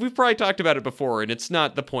we've probably talked about it before, and it's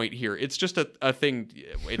not the point here. It's just a thing.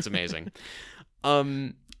 It's amazing.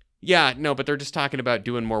 Yeah, no, but they're just talking about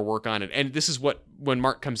doing more work on it. And this is when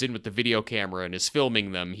Mark comes in with the video camera and is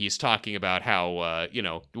filming them, he's talking about how,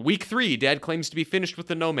 week 3, Dad claims to be finished with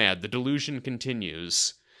the Nomad. The delusion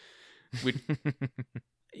continues.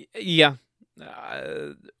 Yeah.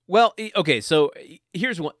 Well, okay, so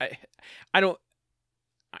here's one. I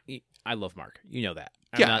love Mark. You know that.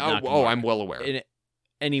 I'm well aware. In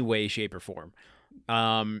any way, shape, or form.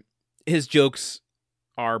 His jokes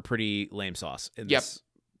are pretty lame sauce in this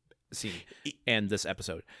scene and this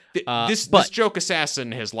episode. This joke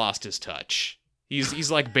assassin has lost his touch.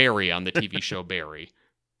 He's like Barry on the TV show Barry.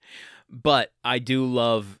 But I do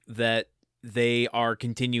love that they are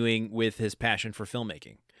continuing with his passion for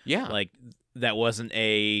filmmaking. Yeah. Like, that wasn't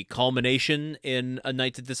a culmination in A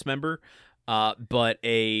Night to Dismember, but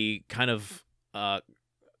a kind of, a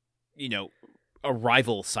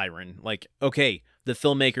rival siren. Like, okay, the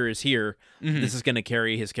filmmaker is here. Mm-hmm. This is going to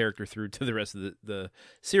carry his character through to the rest of the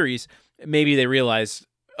series. Maybe they realized,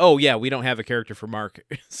 oh, yeah, we don't have a character for Mark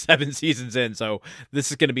 7 seasons in, so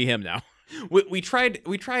this is going to be him now. We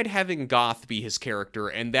tried having Goth be his character,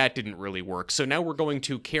 and that didn't really work. So now we're going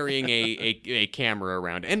to carrying a camera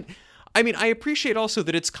around. And I mean, I appreciate also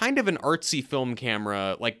that it's kind of an artsy film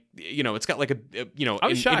camera. Like, it's got like an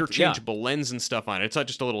interchangeable lens and stuff on it. It's not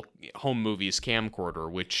just a little home movies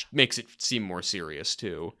camcorder, which makes it seem more serious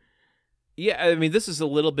too. Yeah, I mean, this is a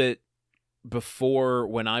little bit before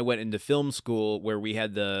when I went into film school, where we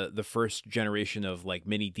had the first generation of like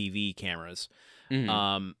mini DV cameras.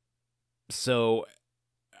 Mhm. So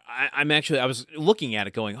I was looking at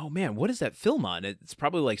it going, oh man, what is that film on? It's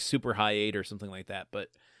probably like Super High 8 or something like that. But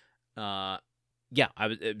yeah,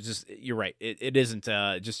 it was just, you're right. It isn't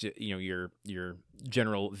just your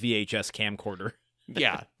general VHS camcorder.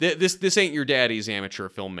 Yeah, this ain't your daddy's amateur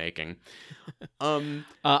filmmaking. I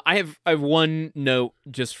have one note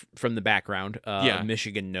just from the background. Yeah.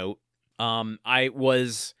 Michigan note. I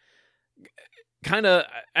was kind of,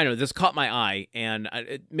 I don't know, this caught my eye, and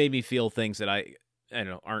it made me feel things that I don't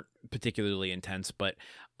know aren't particularly intense. But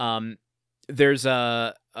there's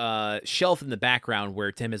a shelf in the background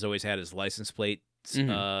where Tim has always had his license plate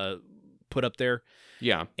put up there.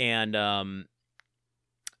 Yeah, and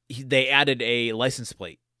they added a license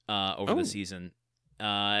plate over the season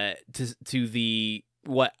to the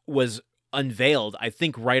what was unveiled, I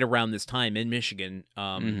think, right around this time in Michigan.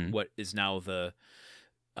 What is now the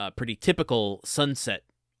pretty typical Sunset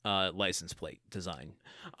license plate design.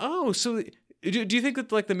 Oh, so do you think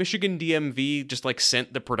that like the Michigan DMV just like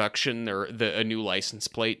sent the production or a new license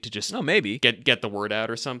plate to just maybe get the word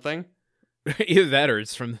out or something? Either that or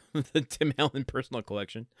it's from the Tim Allen personal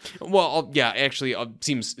collection. Well, yeah, actually,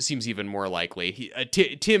 seems even more likely.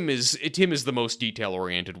 Tim is the most detail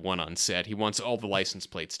oriented one on set. He wants all the license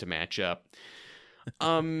plates to match up.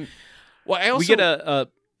 Well, I also we get a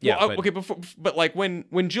yeah. Well, okay, but like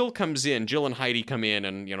when Jill comes in, Jill and Heidi come in,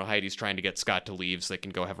 and Heidi's trying to get Scott to leave so they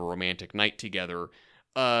can go have a romantic night together.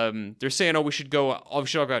 They're saying, we should all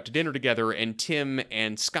go out to dinner together, and Tim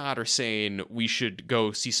and Scott are saying we should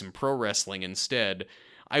go see some pro wrestling instead.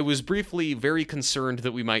 I was briefly very concerned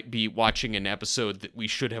that we might be watching an episode that we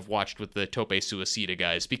should have watched with the Tope Suicida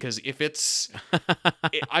guys, because if it's,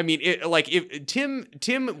 if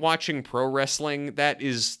Tim watching pro wrestling, that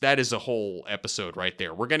is a whole episode right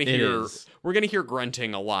there. We're gonna hear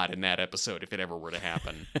grunting a lot in that episode if it ever were to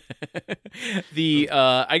happen.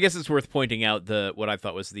 I guess it's worth pointing out what I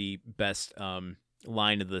thought was the best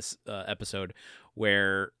line of this episode,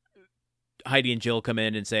 where Heidi and Jill come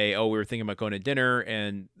in and say, we were thinking about going to dinner,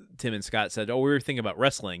 and Tim and Scott said, we were thinking about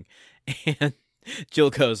wrestling, and Jill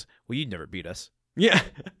goes, well, you'd never beat us. Yeah.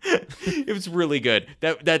 It was really good.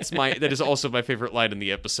 That is also my favorite line in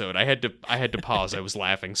the episode. I had to pause. I was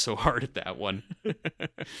laughing so hard at that one.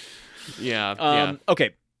 Yeah.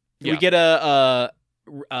 Okay. Yeah. We get a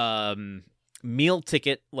meal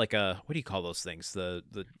ticket, like a, what do you call those things? The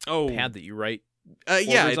pad that you write.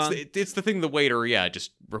 It's the thing the waiter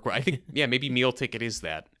just require. I think maybe meal ticket is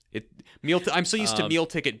that. I'm so used to meal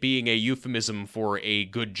ticket being a euphemism for a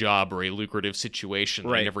good job or a lucrative situation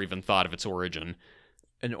that I never even thought of its origin.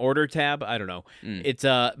 An order tab? I don't know. It's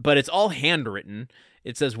but it's all handwritten.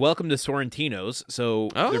 It says "Welcome to Sorrentino's," so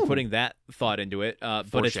they're putting that thought into it.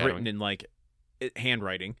 But it's written in like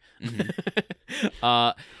handwriting.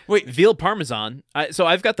 Wait, veal parmesan. So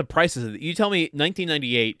I've got the prices. You tell me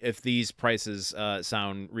 1998 if these prices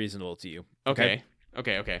sound reasonable to you. Okay.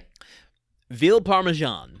 Veal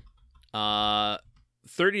parmesan,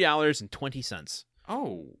 $30.20.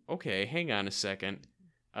 Oh, okay. Hang on a second.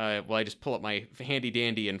 I just pull up my handy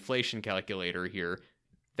dandy inflation calculator here.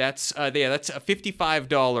 That's a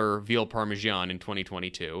 $55 veal parmesan in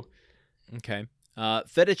 2022. Okay.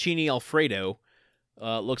 Fettuccine Alfredo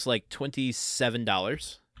looks like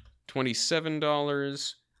 $27. $27. All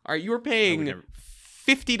right, you were paying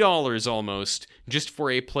 $50 almost just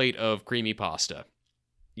for a plate of creamy pasta.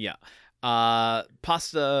 Yeah.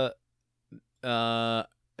 Pasta. I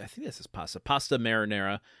think this is pasta. Pasta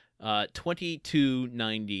marinara.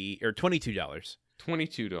 $22.90 or $22.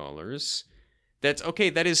 $22. That's okay.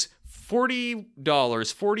 That is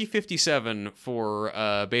 $40.57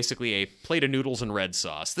 for basically a plate of noodles and red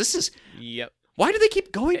sauce. This is Why do they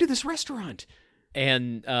keep going to this restaurant?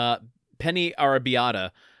 And Penny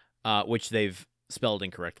Arrabbiata, which they've spelled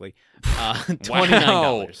incorrectly. $29.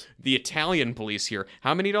 Wow. The Italian police here.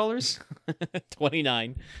 How many dollars?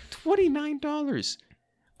 $29.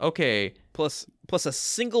 Okay. Plus a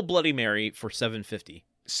single Bloody Mary for $7.50.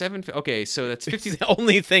 Okay, so that's 50. It's the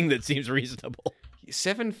only thing that seems reasonable.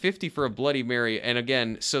 $7.50 for a Bloody Mary, and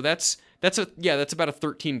again, so that's about a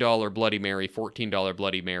 $13 Bloody Mary, $14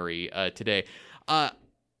 Bloody Mary today.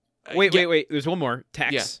 Wait. There's one more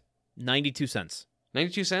tax. Yeah. 92 cents.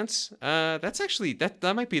 92 cents. That's actually that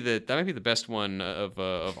might be the best one of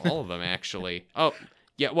all of them actually. Oh.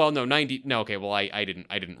 Yeah, well, no, 90. No, okay, well, I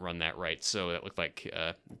didn't run that right, so that looked like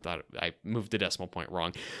thought I moved the decimal point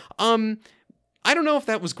wrong. I don't know if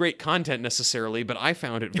that was great content necessarily, but I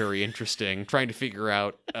found it very interesting trying to figure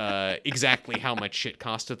out exactly how much shit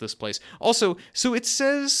cost at this place. Also, so it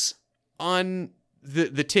says on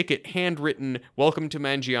the ticket, handwritten, "Welcome to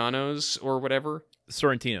Mangiano's," or whatever.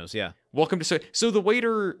 Sorrentino's, yeah. Welcome to so the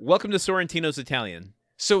waiter. Welcome to Sorrentino's Italian.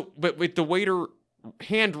 So, but with the waiter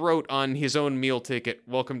hand wrote on his own meal ticket,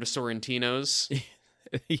 "Welcome to Sorrentino's."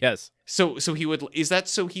 Yes. So he would. Is that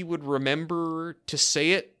so he would remember to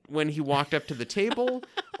say it when he walked up to the table,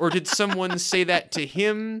 or did someone say that to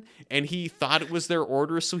him and he thought it was their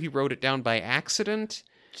order, so he wrote it down by accident?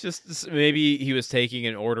 Just maybe he was taking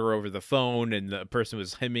an order over the phone and the person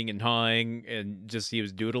was hemming and hawing and just he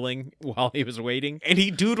was doodling while he was waiting. And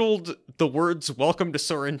he doodled the words "Welcome to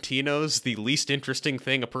Sorrentino's," the least interesting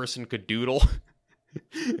thing a person could doodle.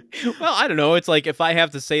 Well, I don't know. It's like if I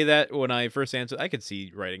have to say that when I first answer, I could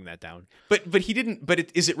see writing that down. But he didn't.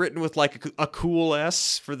 But is it written with like a cool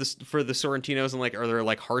S for the Sorrentinos, and like are there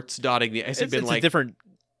like hearts dotting the? Has it been It's like a different?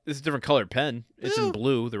 It's a different colored pen. It's Oh. in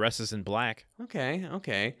blue. The rest is in black.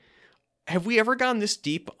 Okay. Have we ever gone this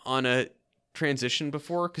deep on a transition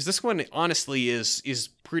before? Because this one honestly is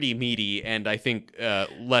pretty meaty, and I think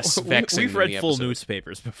less vexing. We've than read the full episode.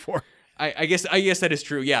 newspapers before. I guess that is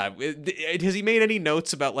true. Yeah. Has he made any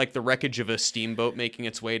notes about like the wreckage of a steamboat making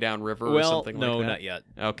its way downriver or something no, like that? not yet.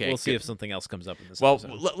 Okay, we'll see good. if something else comes up in this. Well,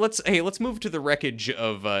 episode. let's move to the wreckage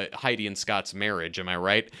of Heidi and Scott's marriage. Am I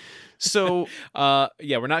right? So,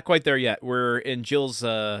 yeah, we're not quite there yet. We're in Jill's,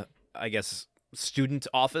 I guess, student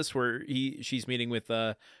office where she's meeting with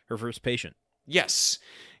her first patient. yes,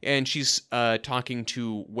 and she's talking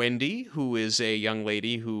to Wendy, who is a young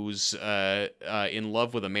lady who's in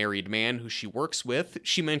love with a married man who she works with.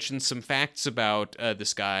 She mentions some facts about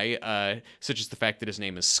this guy, such as the fact that his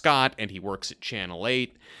name is Scott and he works at Channel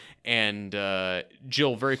 8. And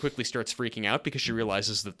Jill very quickly starts freaking out because she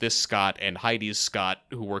realizes that this Scott and Heidi's Scott,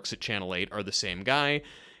 who works at Channel 8, are the same guy.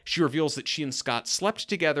 She reveals that she and Scott slept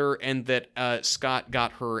together and that Scott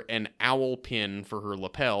got her an owl pin for her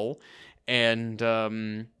lapel. And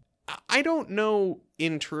I don't know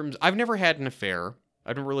in terms... I've never had an affair.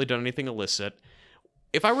 I've never really done anything illicit.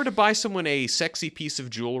 If I were to buy someone a sexy piece of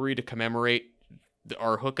jewelry to commemorate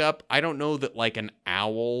our hookup, I don't know that like an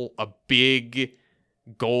owl, a big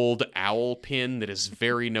gold owl pin that is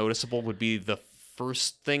very noticeable would be the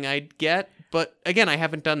first thing I'd get. But again, I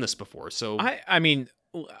haven't done this before, so... I mean,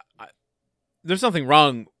 there's nothing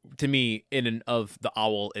wrong to me in and of the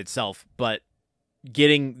owl itself, but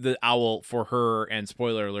getting the owl for her and,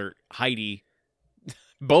 spoiler alert, Heidi,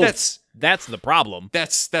 both, that's the problem.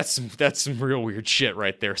 That's some real weird shit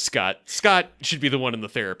right there, Scott. Scott should be the one in the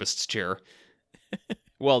therapist's chair.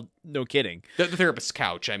 Well, no kidding. The therapist's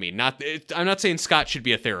couch, I mean. I'm not saying Scott should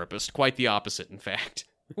be a therapist. Quite the opposite, in fact.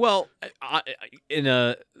 Well, in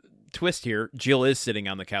a twist here, Jill is sitting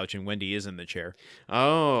on the couch and Wendy is in the chair.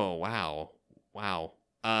 Oh, wow.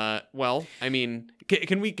 Well, I mean,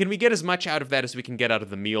 can we get as much out of that as we can get out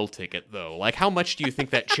of the meal ticket, though? Like, how much do you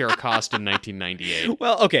think that chair cost in 1998?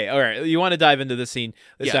 Well, okay, all right. You want to dive into the scene?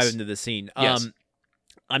 Let's Yes. dive into the scene. Yes.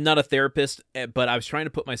 I'm not a therapist, but I was trying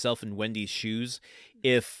to put myself in Wendy's shoes.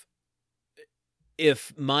 If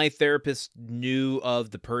my therapist knew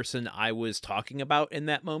of the person I was talking about in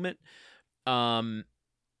that moment,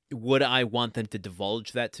 would I want them to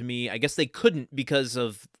divulge that to me? I guess they couldn't because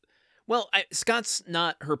of, well, Scott's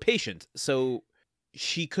not her patient, so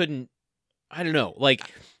she couldn't. I don't know. Like,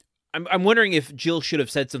 I'm wondering if Jill should have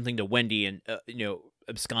said something to Wendy and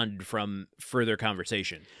absconded from further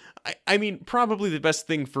conversation. I mean, probably the best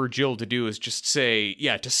thing for Jill to do is just say,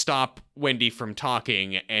 yeah, to stop Wendy from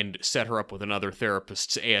talking and set her up with another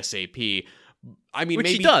therapist ASAP. I mean, Which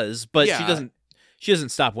maybe she does, but yeah. she doesn't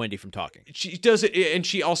stop Wendy from talking. She does it, and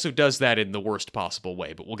she also does that in the worst possible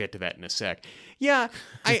way, but we'll get to that in a sec. Yeah,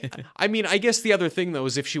 I mean, I guess the other thing, though,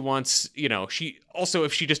 is if she wants,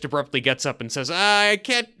 if she just abruptly gets up and says, I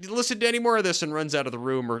can't listen to any more of this, and runs out of the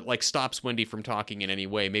room, or, like, stops Wendy from talking in any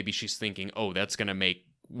way, maybe she's thinking, oh, that's going to make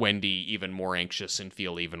Wendy even more anxious and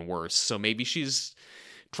feel even worse. So maybe she's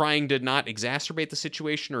trying to not exacerbate the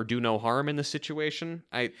situation or do no harm in the situation.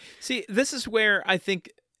 See, this is where I think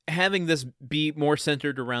having this be more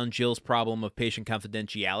centered around Jill's problem of patient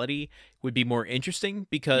confidentiality would be more interesting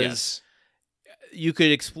because Yes. you could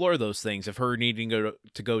explore those things of her needing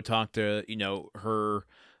to go talk to, her,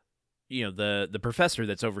 the professor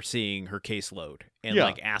that's overseeing her caseload and Yeah.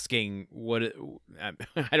 like asking what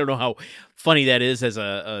I don't know how funny that is as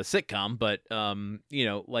a sitcom, but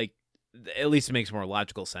like at least it makes more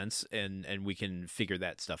logical sense and we can figure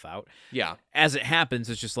that stuff out. Yeah. As it happens,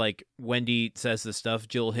 it's just like Wendy says this stuff,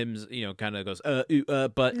 Jill Hims, kind of goes,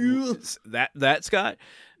 but that Scott,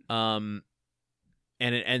 and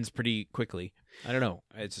it ends pretty quickly. I don't know.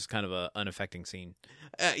 It's just kind of a unaffecting scene.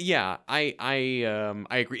 I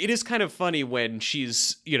agree. It is kind of funny when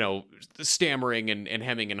she's, stammering and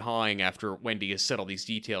hemming and hawing after Wendy has said all these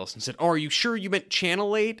details and said, "Oh, are you sure you meant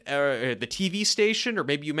Channel 8, the TV station, or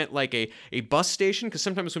maybe you meant like a bus station?" Because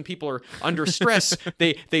sometimes when people are under stress,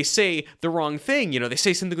 they say the wrong thing. They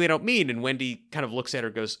say something they don't mean, and Wendy kind of looks at her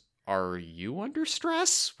and goes, "Are you under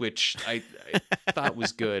stress?" Which I thought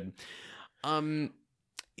was good.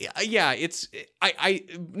 Yeah, I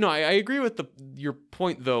agree with your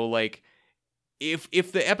point though. Like,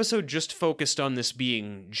 if the episode just focused on this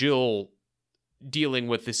being Jill dealing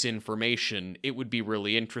with this information, it would be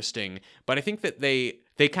really interesting. But I think that they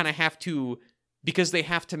kind of have to, because they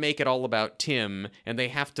have to make it all about Tim and they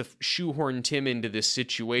have to shoehorn Tim into this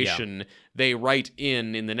situation. Yeah. They write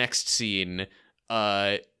in the next scene,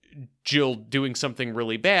 Jill doing something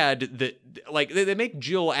really bad that, like, they make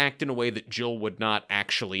Jill act in a way that Jill would not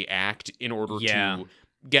actually act in order to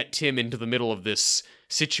get Tim into the middle of this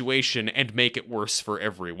situation and make it worse for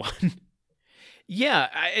everyone. Yeah,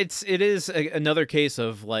 it is another case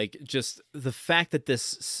of, like, just the fact that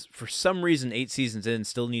this, for some reason, 8 seasons in,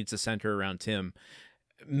 still needs to center around Tim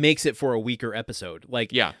makes it for a weaker episode.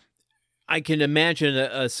 Like, yeah. I can imagine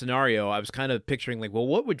a scenario. I was kind of picturing, like, well,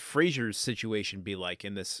 what would Frasier's situation be like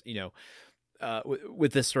in this,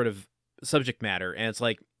 with this sort of subject matter? And it's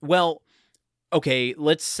like, well, okay,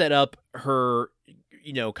 let's set up her,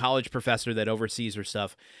 college professor that oversees her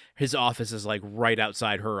stuff. His office is like right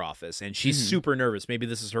outside her office, and she's super nervous. Maybe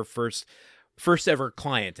this is her first ever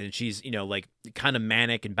client, and she's, like, kind of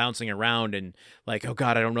manic and bouncing around and like, oh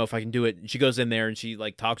God, I don't know if I can do it. And she goes in there and she,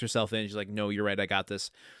 like, talks herself in. She's like, no, you're right, I got this.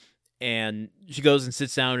 And she goes and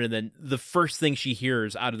sits down, and then the first thing she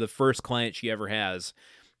hears out of the first client she ever has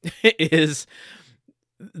is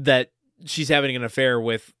that she's having an affair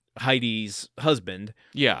with Heidi's husband.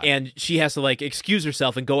 Yeah. And she has to, like, excuse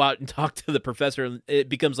herself and go out and talk to the professor. It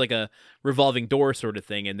becomes like a revolving door sort of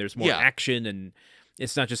thing, and there's more action, and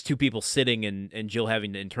it's not just two people sitting and Jill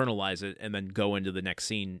having to internalize it and then go into the next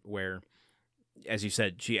scene where, as you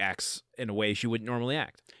said, she acts in a way she wouldn't normally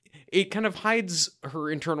act. It kind of hides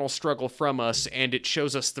her internal struggle from us, and it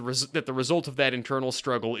shows us that the result of that internal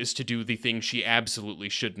struggle is to do the thing she absolutely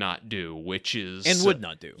should not do, which is... And would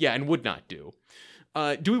not do. Yeah, and would not do.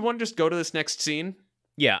 Do we want to just go to this next scene?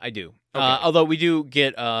 Yeah, I do. Okay. Although we do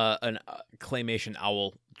get an claymation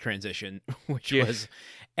owl transition, which was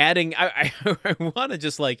adding... I want to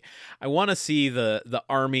just, like... I want to see the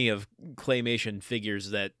army of claymation figures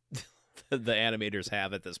that the animators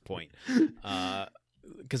have at this point.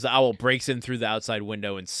 Because the owl breaks in through the outside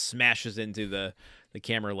window and smashes into the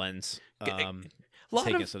camera lens.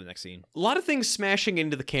 Take us to the next scene. A lot of things smashing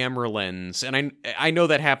into the camera lens, and I know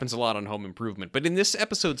that happens a lot on Home Improvement, but in this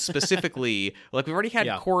episode specifically, like, we've already had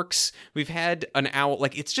corks, we've had an owl,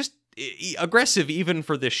 like, it's just aggressive even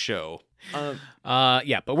for this show.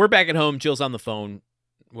 But we're back at home. Jill's on the phone.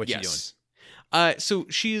 What's she doing? So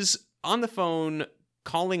she's on the phone,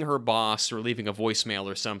 calling her boss or leaving a voicemail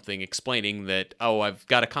or something, explaining that, oh, I've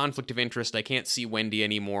got a conflict of interest, I can't see Wendy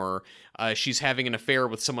anymore, she's having an affair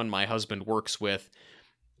with someone my husband works with.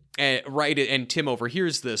 And Tim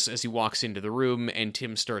overhears this as he walks into the room, and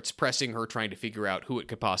Tim starts pressing her, trying to figure out who it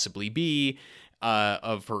could possibly be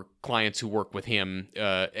of her clients who work with him.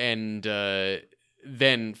 Then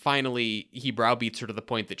finally he browbeats her to the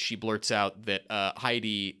point that she blurts out that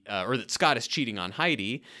that Scott is cheating on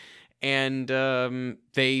Heidi. And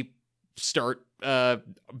they start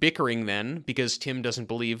bickering then, because Tim doesn't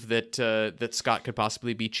believe that Scott could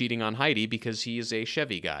possibly be cheating on Heidi because he is a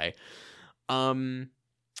Chevy guy.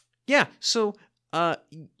 So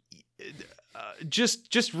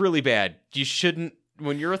just really bad. You shouldn't,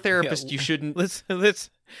 when you're a therapist, you shouldn't. Let's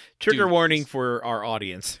trigger warning for our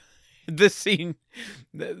audience. This scene,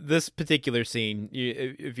 this particular scene,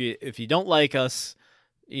 if you don't like us,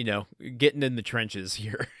 getting in the trenches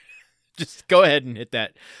here. Just go ahead and hit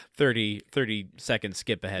that 30-second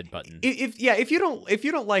skip ahead button. If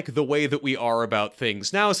you don't like the way that we are about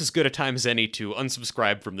things, now is as good a time as any to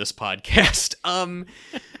unsubscribe from this podcast.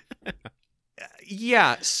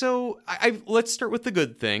 So let's start with the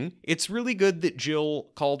good thing. It's really good that Jill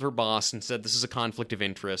called her boss and said, this is a conflict of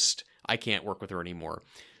interest, I can't work with her anymore.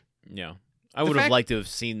 Yeah. I would have liked to have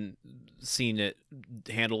seen it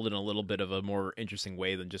handled in a little bit of a more interesting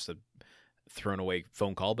way than just a thrown away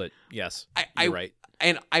phone call, but yes, you're right.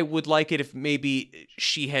 And I would like it if maybe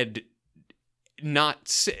she had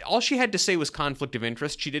all she had to say was conflict of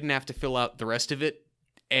interest. She didn't have to fill out the rest of it.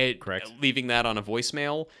 Correct. Leaving that on a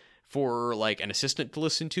voicemail for, like, an assistant to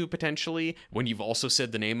listen to potentially, when you've also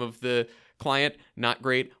said the name of the client, not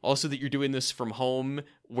great. Also that you're doing this from home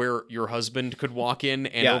where your husband could walk in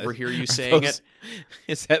and overhear you saying it.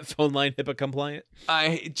 Is that phone line HIPAA compliant?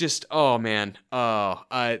 I just, oh man.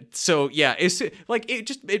 So yeah, it's like,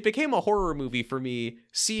 it became a horror movie for me,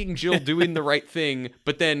 seeing Jill doing the right thing,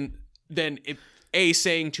 but then it, A,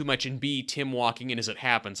 saying too much, and B, Tim walking in as it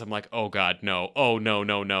happens. I'm like, oh God, no. Oh,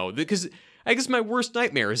 no. Because I guess my worst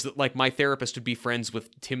nightmare is that, like, my therapist would be friends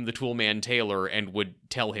with Tim the Toolman Taylor and would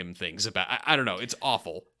tell him things about, I don't know. It's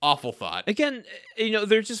awful. Awful thought. Again,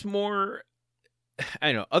 there's just more,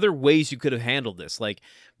 I don't know, other ways you could have handled this. Like,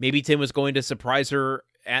 maybe Tim was going to surprise her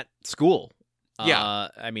at school. Yeah.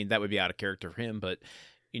 I mean, that would be out of character for him, but,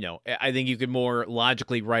 I think you could more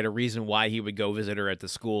logically write a reason why he would go visit her at the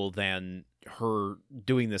school than her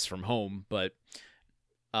doing this from home. But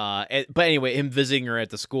anyway, him visiting her at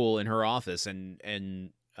the school in her office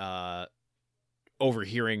and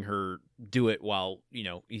overhearing her do it while,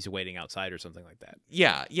 he's waiting outside or something like that.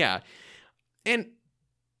 Yeah. And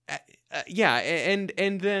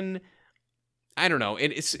and then I don't know.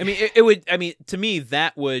 To me,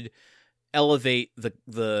 that would elevate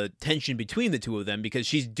the tension between the two of them, because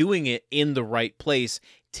she's doing it in the right place.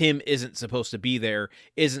 Tim isn't supposed to be there,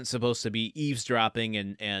 isn't supposed to be eavesdropping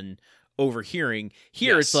and overhearing.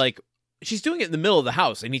 Here, Yes. It's like she's doing it in the middle of the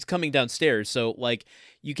house and he's coming downstairs. So, like,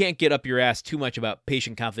 you can't get up your ass too much about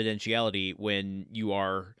patient confidentiality when you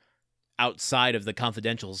are outside of the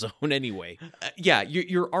confidential zone anyway. Yeah,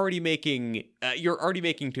 you're already making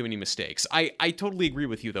too many mistakes. I totally agree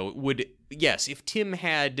with you though. Yes, if Tim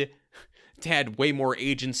had way more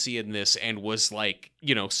agency in this and was, like,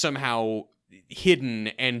 somehow hidden,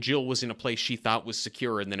 and Jill was in a place she thought was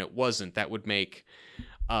secure and then it wasn't, that would make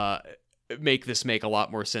this make a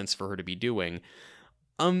lot more sense for her to be doing.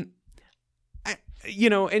 And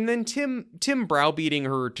then Tim browbeating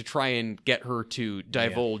her to try and get her to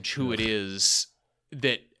divulge who it is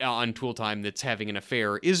that on Tool Time that's having an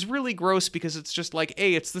affair is really gross, because it's just like,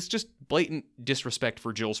 it's this just blatant disrespect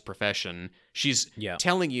for Jill's profession. She's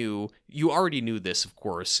telling you already knew this, of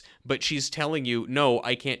course, but she's telling you, no,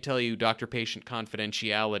 I can't tell you doctor-patient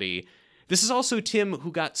confidentiality. This is also Tim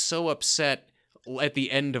who got so upset at the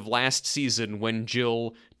end of last season when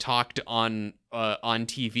Jill talked on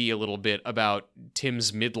TV a little bit about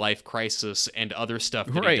Tim's midlife crisis and other stuff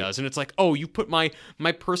that he does, and it's like, oh, you put my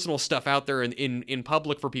personal stuff out there in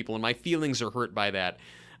public for people, and my feelings are hurt by that.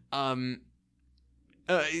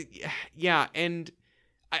 Yeah, and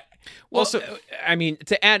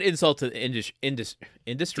to add insult to the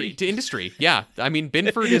industry, to industry, yeah, I mean,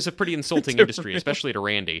 Binford is a pretty insulting industry, especially to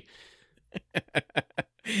Randy.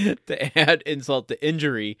 To add insult to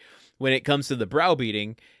injury when it comes to the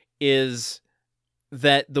browbeating is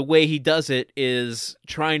that the way he does it is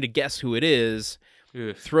trying to guess who it is,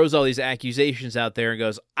 throws all these accusations out there and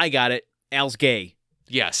goes, I got it, Al's gay.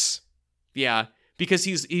 Yes. Yeah, because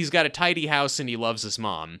he's got a tidy house and he loves his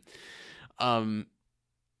mom. I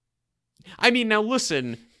mean, now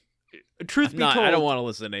listen, truth be told, I don't want to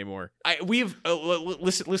listen anymore.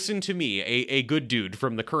 Listen to me, a good dude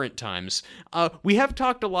from the current times. We have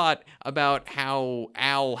talked a lot about how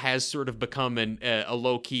Al has sort of become a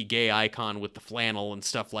low-key gay icon with the flannel and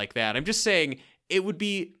stuff like that. I'm just saying,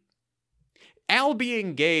 Al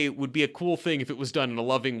being gay would be a cool thing if it was done in a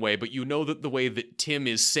loving way, but that the way that Tim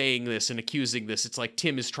is saying this and accusing this, it's like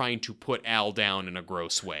Tim is trying to put Al down in a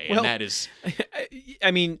gross way, and that is... I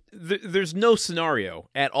mean, there's no scenario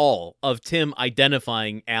at all of Tim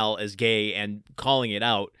identifying Al as gay and calling it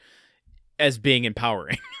out as being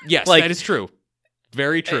empowering. Yes, that is true.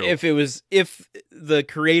 Very true. If the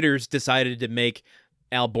creators decided to make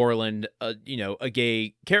Al Borland a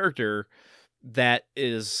gay character that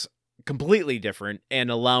is completely different and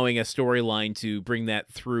allowing a storyline to bring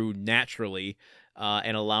that through naturally,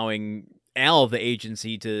 and allowing Al the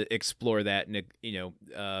agency to explore that and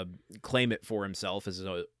claim it for himself as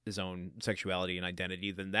his own sexuality and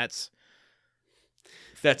identity, then that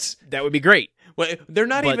would be great. Well, they're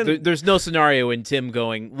not there's no scenario in Tim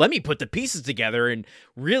going, let me put the pieces together and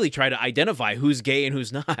really try to identify who's gay and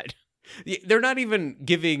who's not. They're not even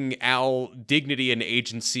giving Al dignity and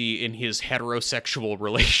agency in his heterosexual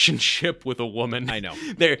relationship with a woman. I know.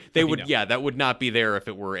 That would not be there if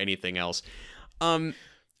it were anything else.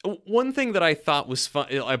 One thing that I thought was fun,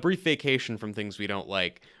 a brief vacation from things we don't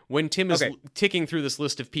like, when Tim is ticking through this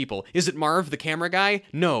list of people. Is it Marv, the camera guy?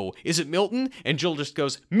 No. Is it Milton? And Jill just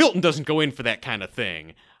goes, Milton doesn't go in for that kind of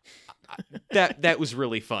thing. That was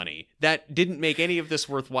really funny. That didn't make any of this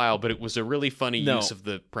worthwhile, but it was a really funny use of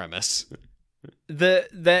the premise.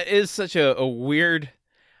 That is such a weird...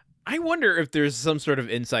 I wonder if there's some sort of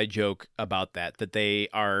inside joke about that they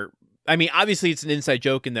are I mean, obviously it's an inside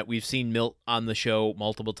joke in that we've seen Milt on the show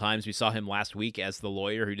multiple times. We saw him last week as the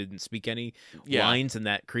lawyer who didn't speak any lines in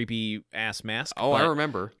that creepy ass mask. Oh, I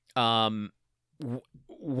remember.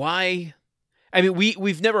 Why? I mean,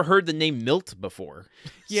 we've never heard the name Milt before.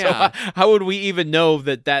 Yeah. So how would we even know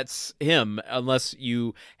that that's him unless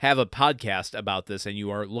you have a podcast about this and you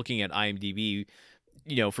are looking at IMDb,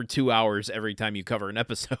 for 2 hours every time you cover an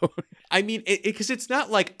episode? I mean, because it's not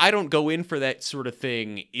like I don't go in for that sort of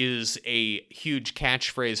thing is a huge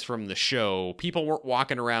catchphrase from the show. People weren't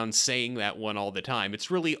walking around saying that one all the time. It's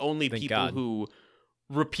really only Thank people God. who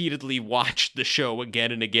repeatedly watched the show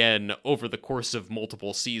again and again over the course of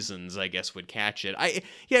multiple seasons, I guess, would catch it.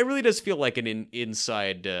 It really does feel like an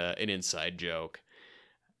inside joke.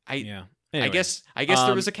 Yeah. Anyway, I guess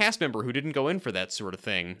there was a cast member who didn't go in for that sort of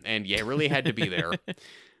thing, and really had to be there.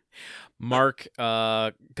 Mark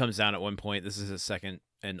comes down at one point. This is his second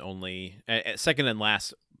and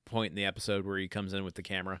last point in the episode where he comes in with the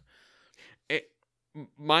camera.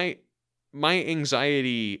 My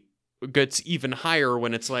anxiety gets even higher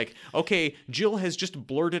when it's like, okay, Jill has just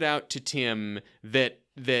blurted out to Tim that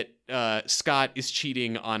Scott is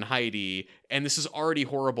cheating on Heidi, and this is already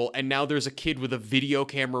horrible, and now there's a kid with a video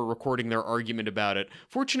camera recording their argument about it.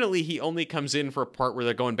 Fortunately, he only comes in for a part where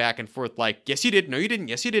they're going back and forth like, yes you did, no you didn't,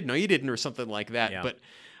 yes you did, no you didn't, or something like that. Yeah. But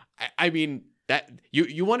I mean, that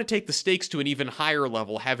you want to take the stakes to an even higher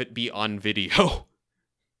level, have it be on video.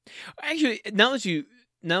 Actually, now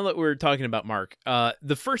that we're talking about Mark,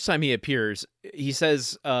 the first time he appears, he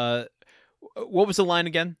says, what was the line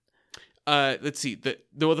again? Let's see.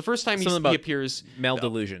 The first time he appears, male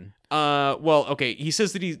delusion. Well, okay. He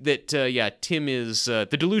says that Tim is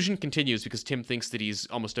the delusion continues because Tim thinks that he's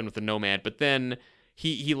almost done with the Nomad, but then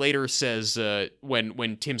he later says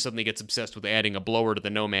when Tim suddenly gets obsessed with adding a blower to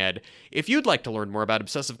the Nomad, if you'd like to learn more about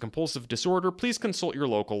obsessive compulsive disorder, please consult your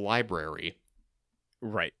local library.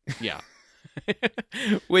 Right. Yeah.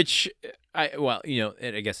 Which I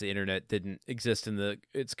guess the internet didn't exist in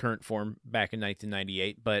its current form back in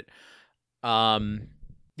 1998, but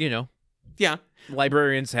yeah,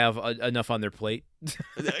 librarians have enough on their plate.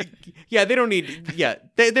 Yeah, they don't need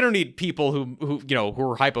they don't need people who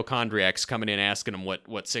are hypochondriacs coming in asking them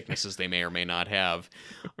what sicknesses they may or may not have.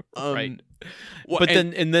 Right. But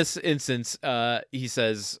then in this instance, he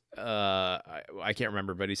says I can't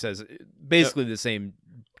remember, but he says basically the same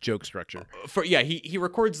joke structure. He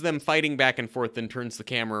records them fighting back and forth, then turns the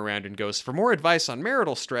camera around and goes, "For more advice on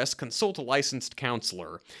marital stress, consult a licensed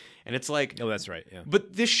counselor." And it's like, oh, that's right, yeah.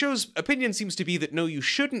 But this show's opinion seems to be that no, you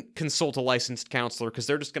shouldn't consult a licensed counselor because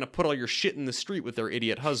they're just going to put all your shit in the street with their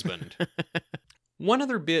idiot husband. One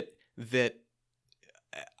other bit that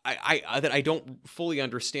I don't fully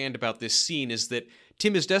understand about this scene is that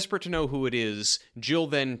Tim is desperate to know who it is. Jill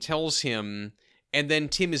then tells him, and then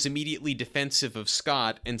Tim is immediately defensive of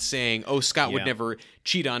Scott and saying, "Oh, Scott would never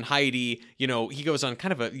cheat on Heidi." He goes on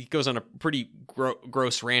a pretty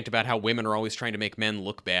gross rant about how women are always trying to make men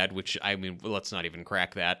look bad. Which, I mean, let's not even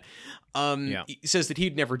crack that. He says that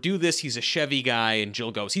he'd never do this. He's a Chevy guy, and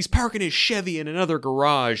Jill goes, "He's parking his Chevy in another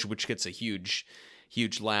garage," which gets a huge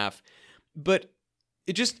laugh. But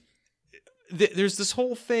it just there's this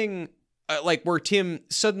whole thing. Where Tim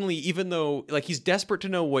suddenly, even though he's desperate to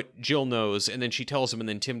know what Jill knows, and then she tells him, and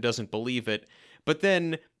then Tim doesn't believe it. But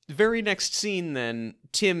then the very next scene, then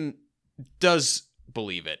Tim does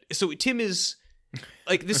believe it. So Tim is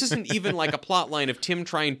this isn't even like a plot line of Tim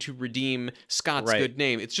trying to redeem Scott's good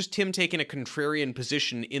name. It's just Tim taking a contrarian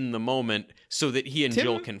position in the moment so that he and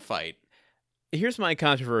Jill can fight. Here's my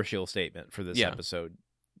controversial statement for this episode.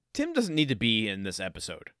 Tim doesn't need to be in this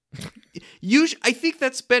episode. I think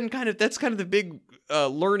that's kind of the big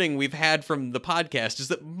learning we've had from the podcast is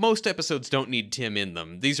that most episodes don't need Tim in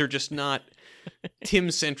them. These are just not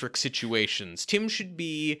Tim-centric situations. Tim should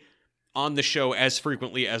be on the show as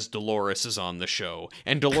frequently as Dolores is on the show,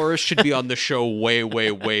 and Dolores should be on the show way,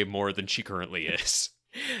 way, way more than she currently is.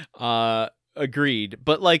 Agreed.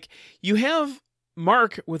 But you have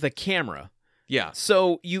Mark with a camera. Yeah.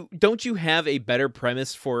 So you have a better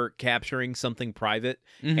premise for capturing something private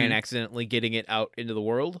and accidentally getting it out into the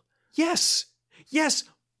world? Yes. Yes.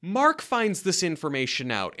 Mark finds this information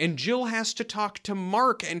out, and Jill has to talk to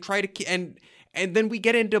Mark and try to and then we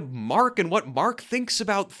get into Mark and what Mark thinks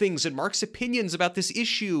about things and Mark's opinions about this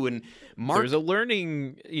issue, and Mark. There's a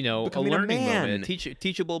learning, moment,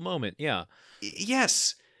 teachable moment. Yeah.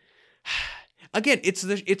 Yes. Again, it's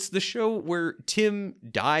the show where Tim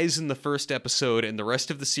dies in the first episode, and the rest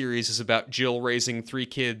of the series is about Jill raising 3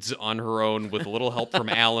 kids on her own with a little help from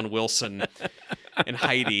Alan Wilson and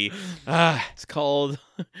Heidi. It's called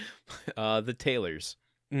The Taylors.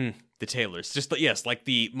 The Taylors, just yes, like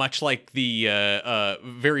much like the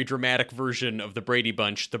very dramatic version of the Brady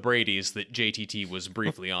Bunch, the Bradys, that JTT was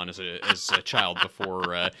briefly on as a child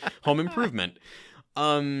before Home Improvement.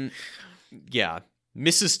 Yeah,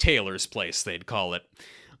 Mrs. Taylor's Place, they'd call it.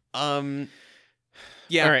 Yeah.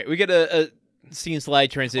 All right, we get a scene slide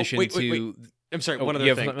transition wait. to. I'm sorry. One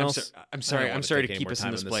other thing. I'm sorry to keep us in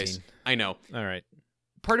this place. Scene. I know. All right.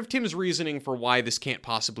 Part of Tim's reasoning for why this can't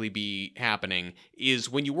possibly be happening is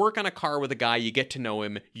when you work on a car with a guy, you get to know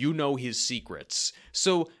him, you know his secrets.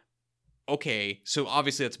 So, okay, so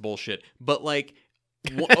obviously that's bullshit. But like,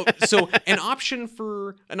 so an option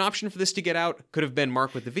for this to get out could have been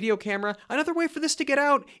Mark with the video camera. Another way for this to get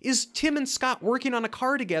out is Tim and Scott working on a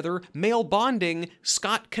car together, male bonding.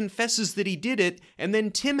 Scott confesses that he did it, and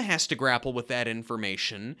then Tim has to grapple with that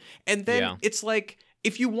information. And then it's like,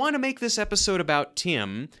 if you want to make this episode about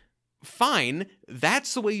Tim, fine,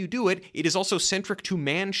 that's the way you do it. It is also centric to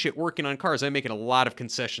man shit working on cars. I'm making a lot of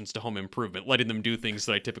concessions to Home Improvement, letting them do things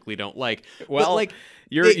that I typically don't like. Well, but like,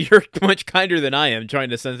 you're much kinder than I am trying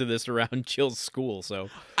to censor this around Jill's school. So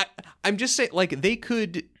I'm just saying, like, they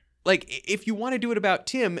could, like, if you want to do it about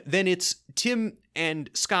Tim, then it's Tim and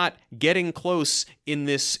Scott getting close in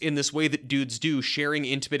this way that dudes do, sharing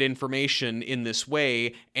intimate information in this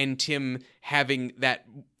way, and Tim having that,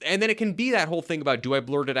 and then it can be that whole thing about, do I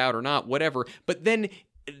blurt it out or not, whatever. But then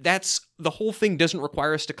that's, the whole thing doesn't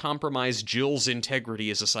require us to compromise Jill's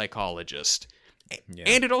integrity as a psychologist. Yeah.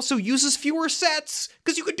 And it also uses fewer sets,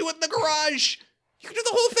 because you could do it in the garage. You could do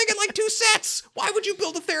the whole thing in like 2 sets. Why would you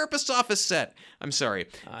build a therapist's office set? I'm sorry.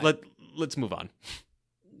 Let's move on.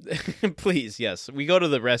 Please, yes. We go to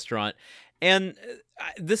the restaurant, and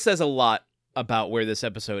this says a lot about where this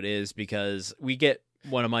episode is, because we get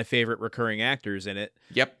one of my favorite recurring actors in it.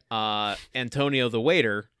 Yep. Antonio the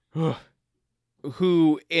waiter,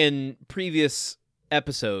 who in previous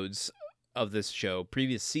episodes of this show,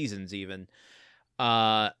 previous seasons even,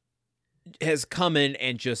 has come in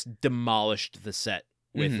and just demolished the set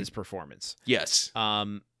with his performance. Yes.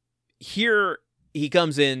 Here he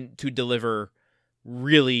comes in to deliver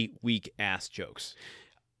really weak ass jokes.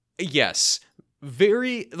 Yes.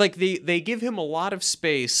 Very, like, they give him a lot of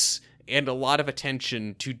space and a lot of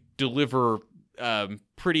attention to deliver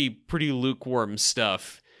pretty lukewarm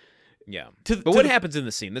stuff. Yeah. But what happens in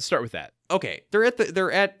the scene? Let's start with that. Okay.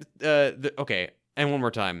 Okay. And one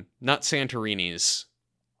more time. Not Santorini's.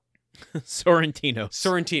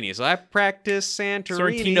 Sorrentino's. I practice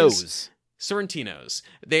Santorini's. Sorrentino's.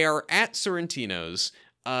 They are at Sorrentino's,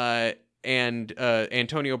 and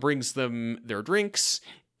Antonio brings them their drinks,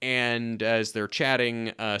 and as they're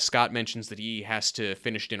chatting, Scott mentions that he has to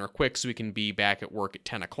finish dinner quick so he can be back at work at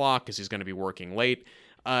 10 o'clock because he's going to be working late.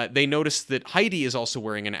 They notice that Heidi is also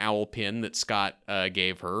wearing an owl pin that Scott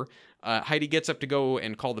gave her. Heidi gets up to go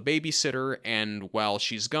and call the babysitter, and while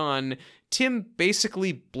she's gone, Tim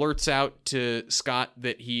basically blurts out to Scott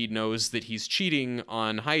that he knows that he's cheating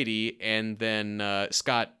on Heidi, and then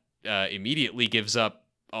Scott immediately gives up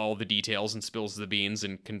all the details and spills the beans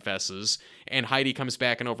and confesses, and Heidi comes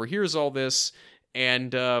back and overhears all this,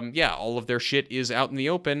 and all of their shit is out in the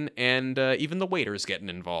open, and even the waiter's getting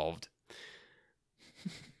involved.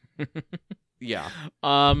 Yeah.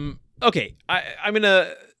 Okay, I'm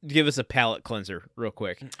gonna give us a palate cleanser real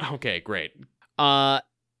quick. Okay, great.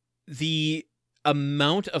 The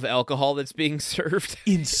amount of alcohol that's being served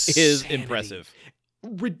is impressive.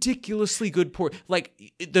 Ridiculously good pour.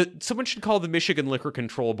 Like, someone should call the Michigan Liquor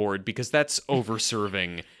Control Board, because that's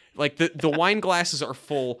over-serving. Like, the wine glasses are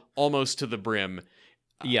full almost to the brim.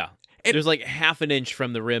 Yeah. There's like half an inch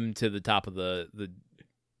from the rim to the top of the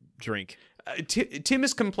drink. Tim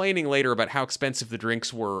is complaining later about how expensive the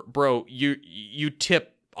drinks were. Bro, you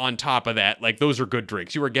tip on top of that. Like, those are good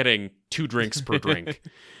drinks. You are getting 2 drinks per drink.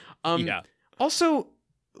 Yeah. Also,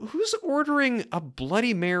 who's ordering a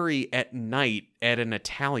Bloody Mary at night at an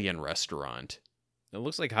Italian restaurant? It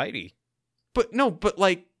looks like Heidi. But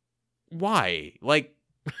like, why? Like,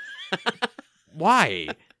 why?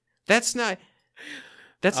 That's not.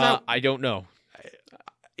 I don't know.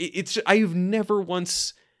 I've never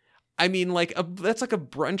once. I mean, like, that's like a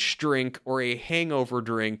brunch drink or a hangover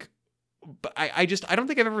drink. But I don't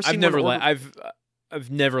think I've ever seen. I've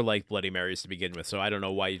never liked Bloody Marys to begin with, so I don't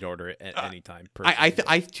know why you'd order it at any time.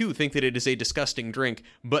 I too think that it is a disgusting drink,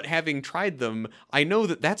 but having tried them, I know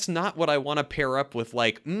that that's not what I want to pair up with,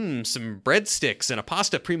 like, some breadsticks and a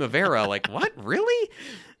pasta primavera. Like, what? Really?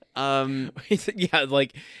 Yeah,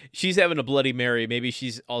 like, she's having a Bloody Mary. Maybe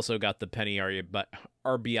she's also got the penny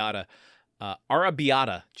arrabbiata.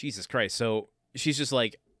 Jesus Christ. So she's just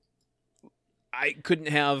like, I couldn't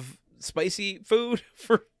have spicy food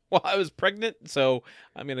for while I was pregnant, so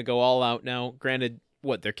I'm gonna go all out now. Granted,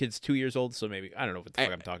 what, their kid's 2 years old, so maybe I don't know what the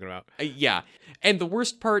fuck I'm talking about. Yeah. And the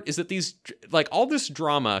worst part is that these, like, all this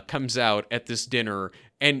drama comes out at this dinner,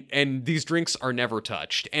 and these drinks are never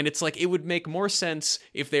touched. And it's like, it would make more sense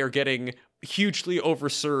if they are getting hugely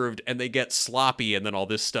overserved and they get sloppy and then all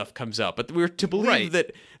this stuff comes out. But we're to believe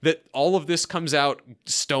that all of this comes out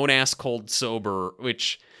stone ass cold sober,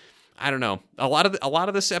 which, I don't know. A lot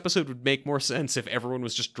of this episode would make more sense if everyone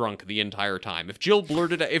was just drunk the entire time. If Jill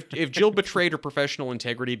blurted, if Jill betrayed her professional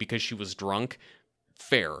integrity because she was drunk,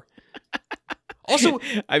 fair. Also,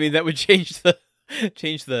 I mean, that would change the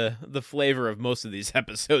flavor of most of these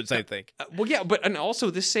episodes, I think. Well, yeah, and also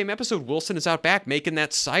this same episode, Wilson is out back making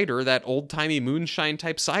that cider, that old timey moonshine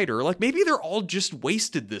type cider. Like, maybe they're all just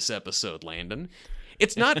wasted this episode, Landon.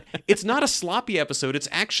 It's not a sloppy episode. It's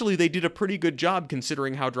actually, they did a pretty good job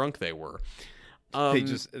considering how drunk they were.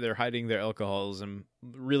 They're hiding their alcoholism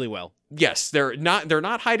really well. Yes, they're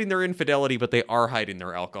not hiding their infidelity, but they are hiding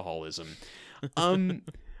their alcoholism.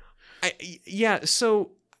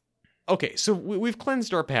 So okay, so we've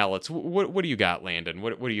cleansed our palates. What do you got, Landon?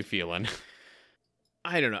 What are you feeling?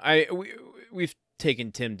 I don't know. We've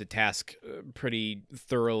taken Tim to task pretty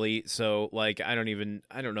thoroughly, so like I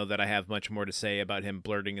don't know that I have much more to say about him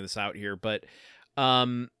blurting this out here, but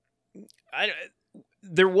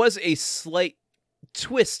there was a slight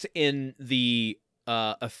twist in the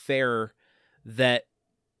affair that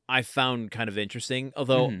I found kind of interesting,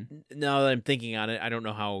 although now that I'm thinking on it, I don't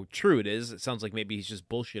know how true it is. It sounds like maybe he's just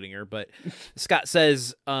bullshitting her, but Scott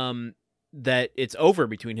says that it's over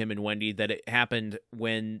between him and Wendy, that it happened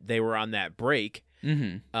when they were on that break.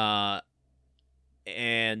 And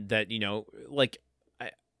that, you know, like,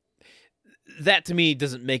 that to me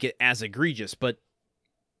doesn't make it as egregious, but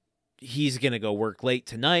he's going to go work late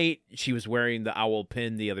tonight. She was wearing the owl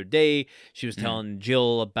pin the other day. She was telling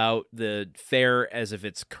Jill about the fair as if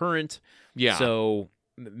it's current. Yeah. So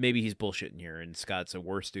maybe he's bullshitting here, and Scott's a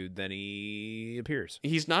worse dude than he appears.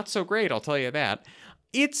 He's not so great, I'll tell you that.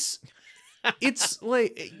 It's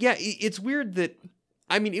like, yeah, it's weird that,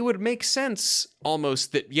 I mean, it would make sense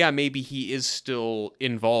almost that, yeah, maybe he is still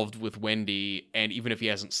involved with Wendy, and even if he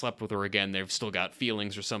hasn't slept with her again, they've still got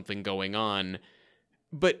feelings or something going on.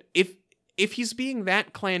 But if he's being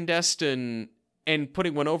that clandestine and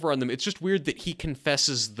putting one over on them, it's just weird that he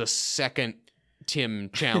confesses the second Tim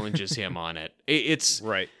challenges him on it. It's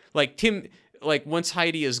right. Like Tim, like once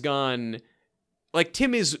Heidi is gone, like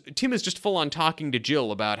Tim is just full on talking to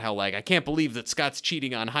Jill about how, like, I can't believe that Scott's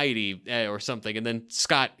cheating on Heidi or something. And then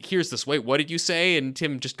Scott hears this, wait, what did you say? And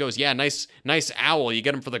Tim just goes, yeah, nice owl. You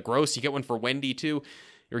get him for the gross. You get one for Wendy too,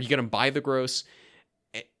 or you get him by the gross.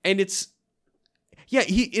 And it's, yeah,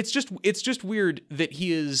 it's just weird that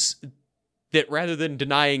that rather than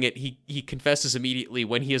denying it, he confesses immediately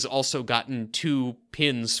when he has also gotten 2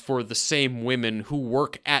 pins for the same women who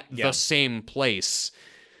work at the same place.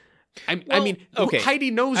 I mean, okay.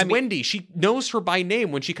 Heidi knows Wendy. She knows her by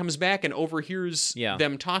name when she comes back and overhears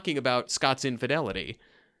them talking about Scott's infidelity.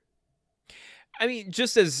 I mean,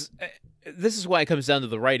 just as this is why it comes down to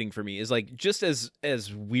the writing for me, is like, just as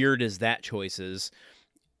weird as that choice is,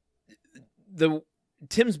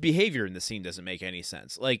 Tim's behavior in the scene doesn't make any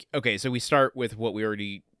sense. Like, okay, so we start with what we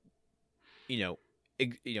already,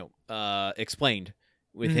 explained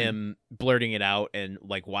with him blurting it out, and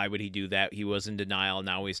like, why would he do that? He was in denial.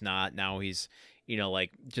 Now he's not. Now he's,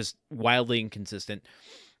 like, just wildly inconsistent.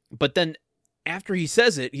 But then after he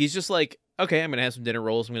says it, he's just like, okay, I'm going to have some dinner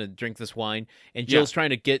rolls. I'm going to drink this wine. And Jill's trying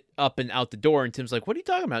to get up and out the door. And Tim's like, what are you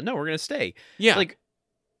talking about? No, we're going to stay. Yeah. Like,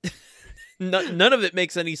 none of it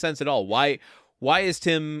makes any sense at all. Why does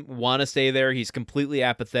Tim want to stay there? He's completely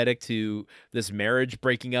apathetic to this marriage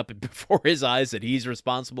breaking up before his eyes that he's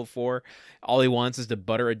responsible for. All he wants is to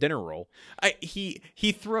butter a dinner roll.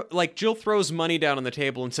 Jill throws money down on the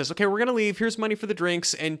table and says, "Okay, we're gonna leave. Here's money for the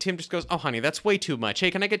drinks." And Tim just goes, "Oh, honey, that's way too much. Hey,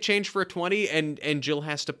 can I get change for a 20?" And Jill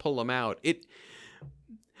has to pull him out. It's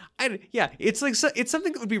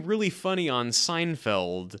something that would be really funny on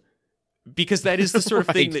Seinfeld. Because that is the sort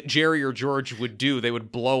of thing that Jerry or George would do. They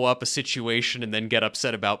would blow up a situation and then get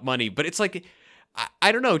upset about money. But it's like,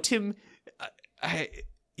 I don't know, Tim.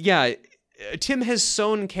 Tim has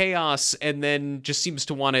sown chaos and then just seems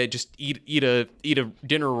to want to just eat a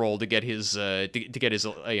dinner roll to get his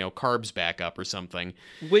carbs back up or something.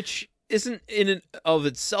 Which isn't in and of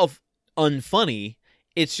itself unfunny.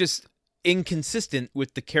 It's just inconsistent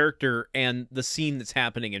with the character and the scene that's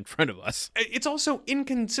happening in front of us. It's also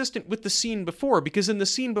inconsistent with the scene before, because in the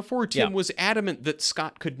scene before, Tim was adamant that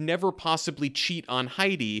Scott could never possibly cheat on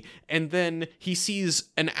Heidi, and then he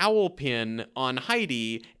sees an owl pin on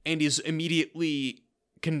Heidi and is immediately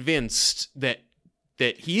convinced that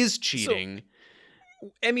he is cheating.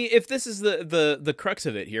 I mean, if this is the crux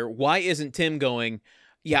of it here, why isn't Tim going,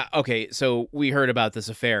 yeah, okay, so we heard about this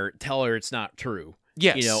affair. Tell her it's not true.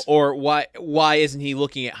 Yes. You know, or why isn't he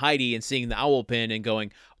looking at Heidi and seeing the owl pin and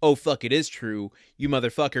going, oh, fuck, it is true. You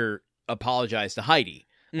motherfucker, apologize to Heidi.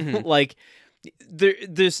 Mm-hmm. Like,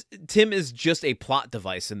 there's Tim is just a plot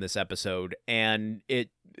device in this episode, and it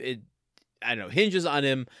I don't know, hinges on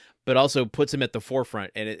him, but also puts him at the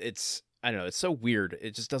forefront, and it's I don't know, it's so weird.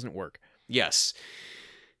 It just doesn't work. Yes.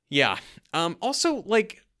 Yeah. Also,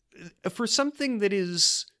 like, for something that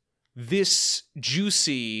is this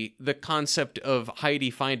juicy, the concept of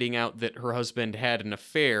Heidi finding out that her husband had an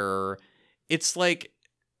affair, it's like,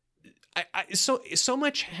 so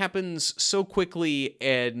much happens so quickly,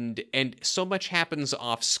 and so much happens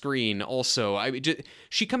off screen. Also,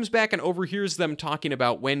 she comes back and overhears them talking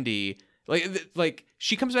about Wendy. Like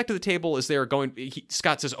she comes back to the table as they're going.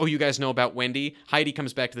 Scott says, "Oh, you guys know about Wendy?" Heidi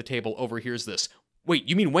comes back to the table, overhears this. Wait,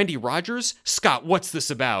 you mean Wendy Rogers? Scott, what's this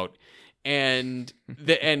about? And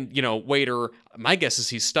waiter, my guess is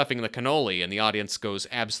he's stuffing the cannoli, and the audience goes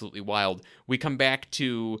absolutely wild. We come back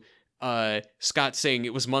to Scott saying,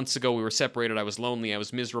 it was months ago, we were separated, I was lonely, I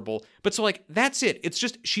was miserable. But so, like, that's it. It's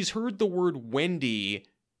just, she's heard the word Wendy,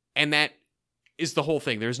 and that is the whole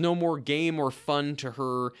thing. There's no more game or fun to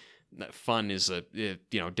her. Fun is a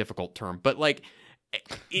difficult term, but like,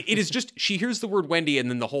 it is just, she hears the word Wendy, and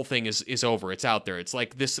then the whole thing is over. It's out there. It's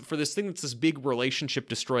like this, for this thing that's this big relationship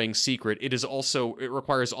destroying secret, it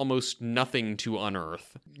requires almost nothing to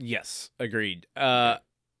unearth. Yes, agreed. And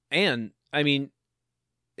I mean,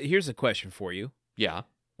 here's a question for you. Yeah.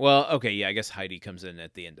 Well, okay, yeah, I guess Heidi comes in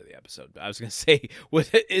at the end of the episode. But I was going to say,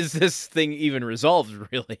 is this thing even resolved,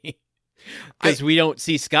 really? Because we don't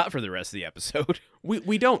see Scott for the rest of the episode.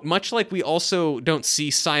 We don't. Much like we also don't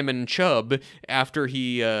see Simon Chubb after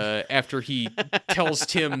he tells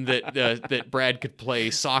Tim that Brad could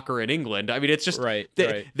play soccer in England. I mean, it's just right.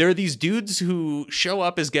 There are these dudes who show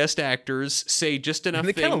up as guest actors, say just enough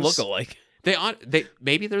things. They kind of look alike. They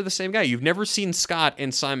maybe they're the same guy. You've never seen Scott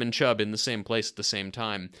and Simon Chubb in the same place at the same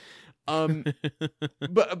time.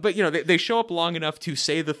 But they show up long enough to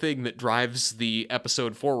say the thing that drives the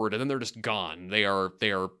episode forward, and then they're just gone. They are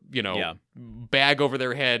bag over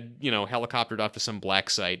their head, helicoptered off to some black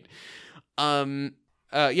site. So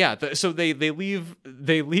they leave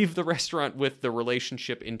the restaurant with the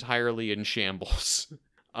relationship entirely in shambles.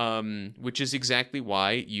 Which is exactly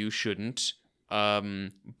why you shouldn't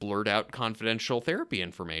blurt out confidential therapy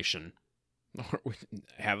information. Or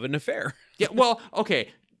have an affair. Yeah, well, okay.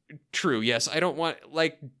 True, yes. I don't want,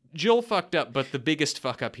 Jill fucked up, but the biggest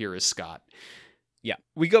fuck up here is Scott. Yeah.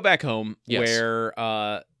 We go back home where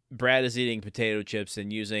Brad is eating potato chips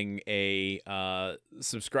and using a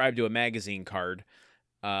subscribe to a magazine card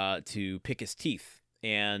to pick his teeth.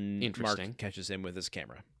 And Mark catches him with his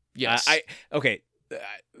camera. Yes.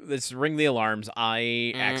 Let's ring the alarms.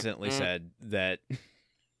 I accidentally said that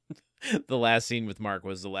the last scene with Mark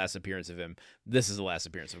was the last appearance of him. This is the last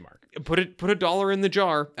appearance of Mark. Put a dollar in the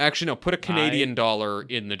jar. Actually, no, put a Canadian dollar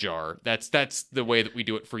in the jar. That's the way that we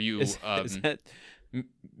do it for you. Is that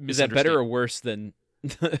better or worse than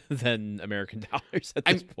American dollars at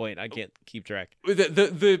this point? I can't keep track.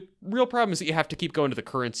 The real problem is that you have to keep going to the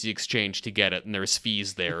currency exchange to get it, and there's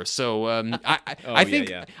fees there. So I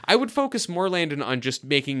think I would focus more, Landon, on just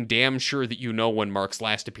making damn sure that you know when Mark's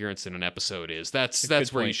last appearance in an episode is.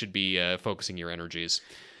 That's where you should be focusing your energies.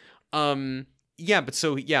 Mark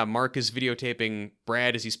is videotaping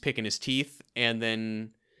Brad as he's picking his teeth, and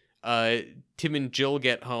then Tim and Jill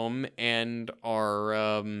get home and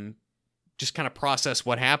are just kind of process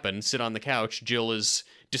what happened, sit on the couch. Jill is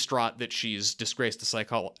distraught that she's disgraced the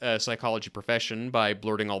psychology profession by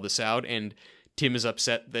blurting all this out, and Tim is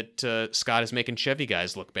upset that Scott is making Chevy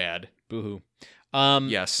guys look bad. Boo-hoo.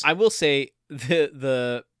 Yes. I will say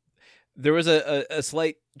there was a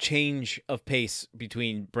slight change of pace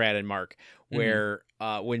between Brad and Mark, where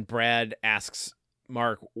when Brad asks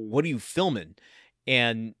Mark, "What are you filming?"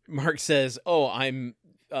 and Mark says, "Oh, I'm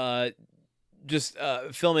just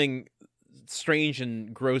filming strange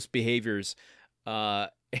and gross behaviors," and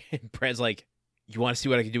Brad's like, "You want to see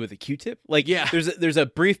what I can do with a Q-tip?" Like, yeah. There's a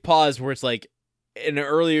brief pause where it's like, in an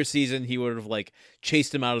earlier season, he would have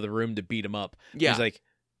chased him out of the room to beat him up. Yeah. He's like,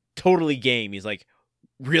 totally game. He's like,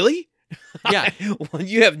 really? Yeah. Well,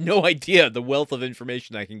 you have no idea the wealth of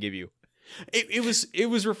information I can give you. It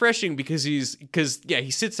was refreshing because he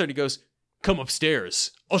sits there and he goes, "Come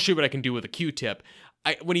upstairs. I'll show you what I can do with a Q-tip."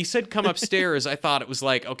 When he said come upstairs, I thought it was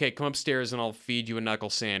like, okay, come upstairs and I'll feed you a knuckle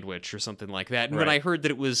sandwich or something like that. And when I heard that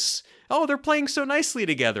it was, oh, they're playing so nicely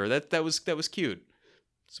together, that was cute.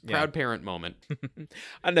 It's a proud parent moment. I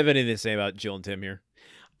don't have anything to say about Jill and Tim here.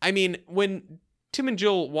 I mean, when Tim and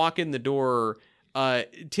Jill walk in the door,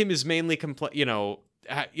 Tim is mainly Jill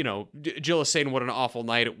is saying what an awful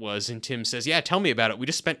night it was, and Tim says, "Yeah, tell me about it. We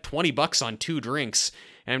just spent $20 on 2 drinks."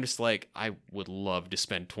 And I'm just like, I would love to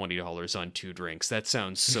spend $20 on 2 drinks. That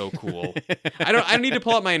sounds so cool. I don't need to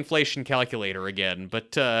pull out my inflation calculator again,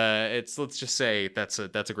 but let's just say that's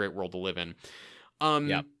a great world to live in.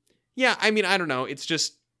 Yeah, I mean, I don't know. It's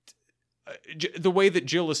just the way that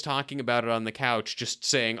Jill is talking about it on the couch, just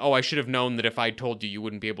saying, "Oh, I should have known that if I told you, you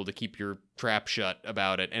wouldn't be able to keep your trap shut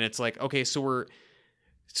about it." And it's like, okay, so we're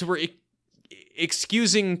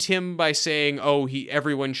excusing Tim by saying, "Oh,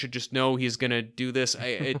 everyone should just know he's gonna do this."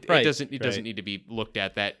 It doesn't need to be looked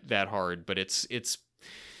at that hard, but it's it's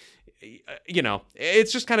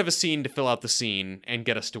just kind of a scene to fill out the scene and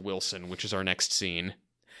get us to Wilson, which is our next scene.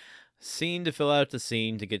 Scene to fill out the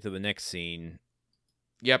scene to get to the next scene.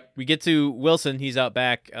 Yep. We get to Wilson. He's out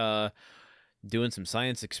back doing some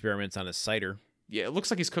science experiments on his cider. Yeah, it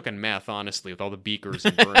looks like he's cooking meth, honestly, with all the beakers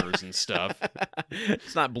and burners and stuff.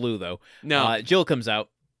 It's not blue, though. No. Jill comes out.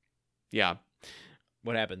 Yeah.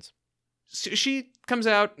 What happens? So she comes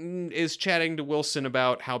out and is chatting to Wilson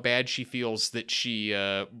about how bad she feels that she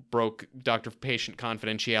broke doctor-patient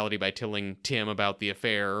confidentiality by telling Tim about the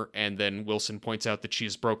affair, and then Wilson points out that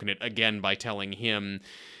she's broken it again by telling him.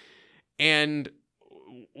 And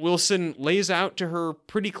Wilson lays out to her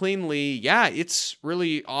pretty cleanly, yeah, it's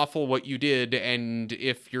really awful what you did, and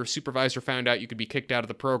if your supervisor found out, you could be kicked out of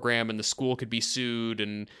the program, and the school could be sued,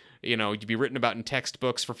 and, you'd be written about in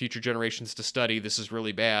textbooks for future generations to study. This is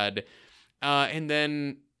really bad. And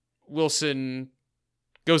then Wilson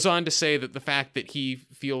goes on to say that the fact that he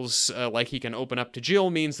feels like he can open up to Jill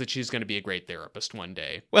means that she's going to be a great therapist one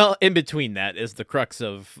day. Well, in between that is the crux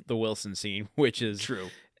of the Wilson scene, which is... True.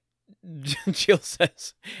 Jill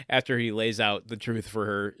says, after he lays out the truth for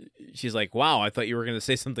her, she's like, "Wow, I thought you were going to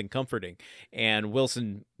say something comforting." And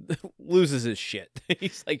Wilson loses his shit.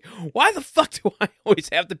 He's like, "Why the fuck do I always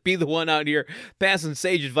have to be the one out here passing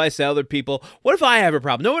sage advice to other people? What if I have a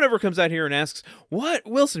problem? No one ever comes out here and asks,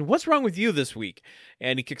 Wilson, what's wrong with you this week?"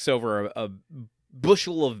 And he kicks over a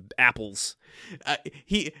bushel of apples.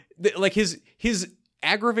 His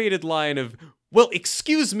aggravated line of, "Well,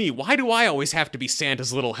 excuse me, why do I always have to be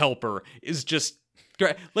Santa's little helper?" is just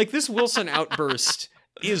like, this Wilson outburst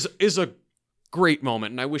is a great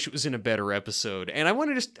moment, and I wish it was in a better episode. And I want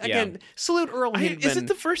to just again salute Earl Hindman. Is it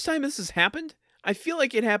the first time this has happened? I feel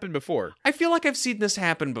like it happened before. I feel like I've seen this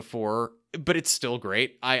happen before, but it's still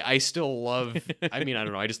great. I still love. I mean, I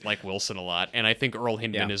don't know. I just like Wilson a lot, and I think Earl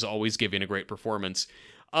Hindman is always giving a great performance.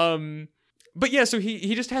 But yeah, so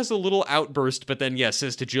he just has a little outburst, but then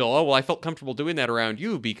says to Jill, "Oh, well, I felt comfortable doing that around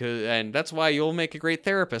you and that's why you'll make a great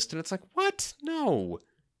therapist." And it's like, what? No.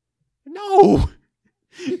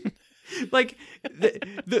 Like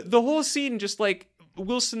the whole scene, just like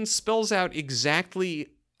Wilson spells out exactly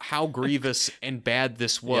how grievous and bad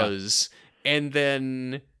this was, and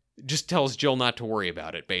then just tells Jill not to worry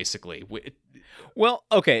about it, basically. Well,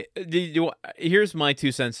 okay. Here's my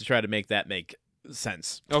 2 cents to try to make that make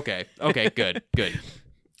sense. Okay, good.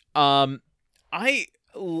 I'm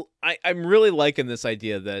really liking this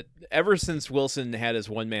idea that ever since Wilson had his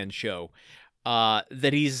one-man show,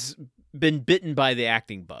 that he's been bitten by the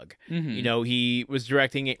acting bug. Mm-hmm. He was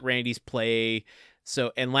directing Randy's play.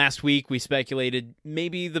 And last week we speculated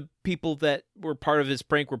maybe the people that were part of his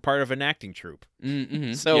prank were part of an acting troupe.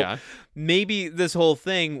 Mm-hmm. Maybe this whole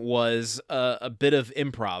thing was a bit of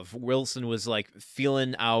improv. Wilson was like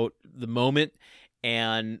feeling out the moment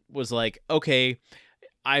and was like, okay,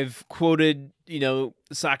 I've quoted,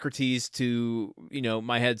 Socrates to,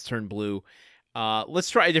 my head's turned blue. Let's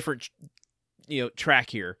try a different, track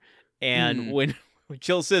here. And when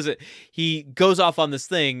Jill says it, he goes off on this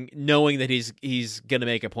thing knowing that he's going to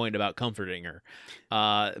make a point about comforting her.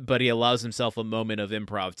 But he allows himself a moment of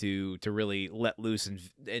improv to really let loose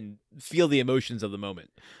and feel the emotions of the moment.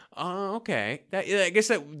 Okay. I guess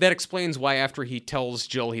that explains why after he tells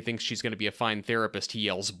Jill he thinks she's going to be a fine therapist, he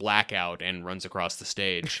yells blackout and runs across the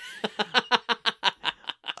stage.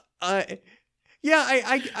 I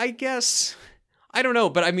guess... I don't know,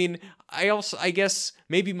 but I mean, I guess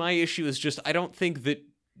maybe my issue is just I don't think that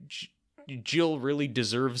Jill really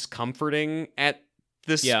deserves comforting at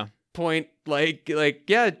this point. Like,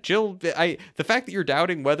 Jill, the fact that you're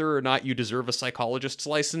doubting whether or not you deserve a psychologist's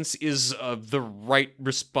license is the right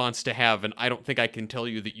response to have, and I don't think I can tell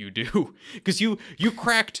you that you do, because you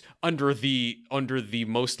cracked under the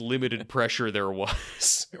most limited pressure there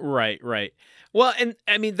was. Right. Well, and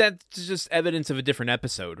I mean that's just evidence of a different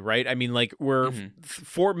episode, right? I mean, like we're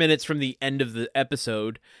 4 minutes from the end of the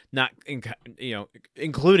episode, not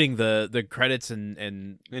including the credits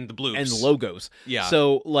and the bloops and the logos. Yeah.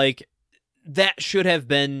 So like that should have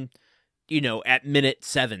been, at minute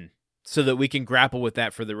 7, so that we can grapple with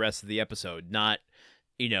that for the rest of the episode, not,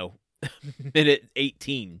 minute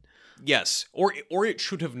 18. Yes, or it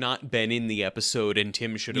should have not been in the episode, and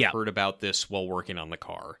Tim should have heard about this while working on the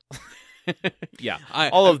car. Yeah,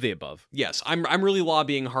 all of the above. Yes, I'm really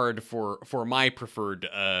lobbying hard for my preferred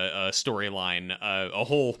storyline. A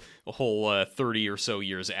whole 30 or so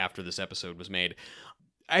years after this episode was made.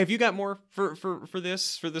 Have you got more for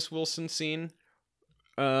this Wilson scene?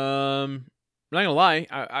 I'm not gonna lie,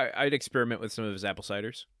 I'd experiment with some of his apple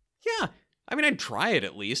ciders. Yeah, I mean, I'd try it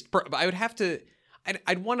at least. But I would have to.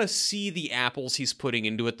 I'd want to see the apples he's putting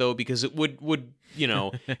into it, though, because it would it'd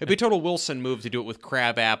be a total Wilson move to do it with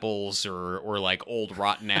crab apples or like old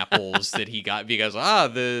rotten apples that he got because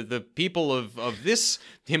the people of this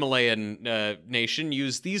Himalayan nation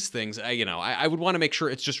use these things. I would want to make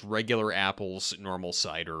sure it's just regular apples, normal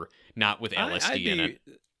cider, not with LSD in it.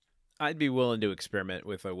 I'd be willing to experiment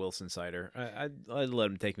with a Wilson cider. I'd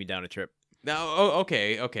let him take me down a trip. No,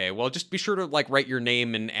 okay. Well, just be sure to write your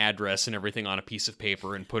name and address and everything on a piece of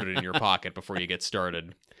paper and put it in your pocket before you get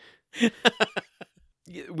started.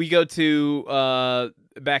 We go to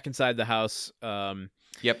back inside the house.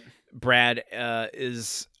 Yep. Brad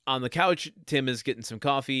is on the couch. Tim is getting some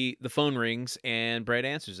coffee. The phone rings and Brad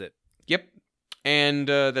answers it. Yep. And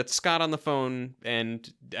that's Scott on the phone,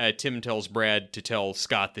 and Tim tells Brad to tell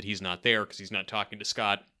Scott that he's not there because he's not talking to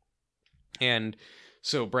Scott. And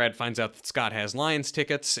so Brad finds out that Scott has Lions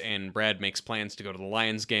tickets, and Brad makes plans to go to the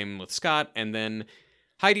Lions game with Scott, and then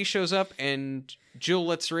Heidi shows up, and Jill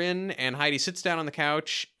lets her in, and Heidi sits down on the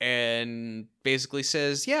couch and basically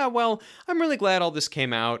says, yeah, well, I'm really glad all this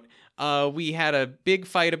came out. We had a big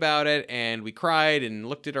fight about it, and we cried and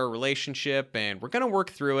looked at our relationship, and we're going to work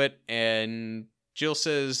through it, and Jill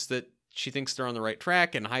says that she thinks they're on the right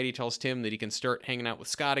track, and Heidi tells Tim that he can start hanging out with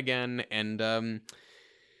Scott again, and,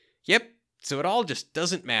 yep. So it all just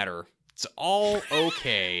doesn't matter. It's all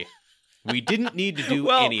okay. We didn't need to do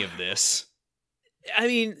any of this. I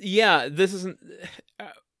mean, yeah, this isn't...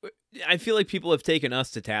 I feel like people have taken us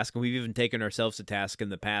to task, and we've even taken ourselves to task in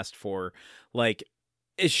the past for,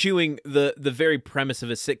 eschewing the very premise of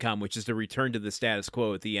a sitcom, which is to return to the status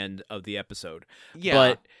quo at the end of the episode. Yeah.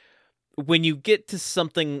 But when you get to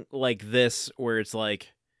something like this, where it's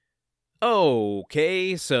like, oh,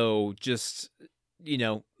 okay, so just...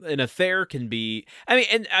 an affair can be, I mean,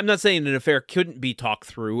 and I'm not saying an affair couldn't be talked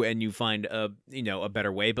through and you find a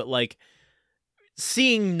better way, but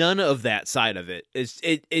seeing none of that side of it is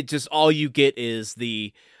it just, all you get is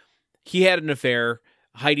he had an affair,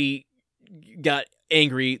 Heidi got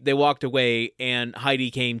angry, they walked away, and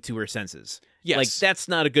Heidi came to her senses. Yes. That's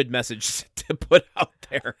not a good message to put out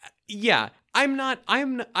there. Yeah.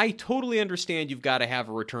 I totally understand you've got to have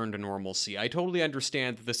a return to normalcy. I totally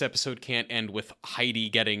understand that this episode can't end with Heidi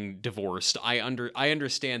getting divorced. I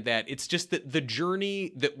understand that. It's just that the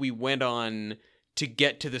journey that we went on to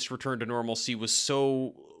get to this return to normalcy was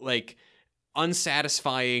so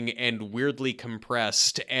unsatisfying and weirdly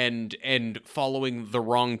compressed and following the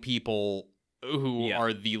wrong people who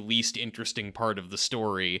are the least interesting part of the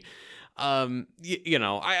story. I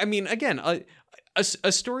mean, again,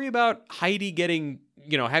 a story about Heidi getting,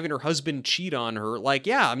 having her husband cheat on her.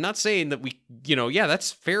 I'm not saying that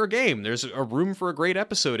that's fair game. There's a room for a great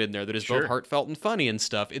episode in there that is both heartfelt and funny and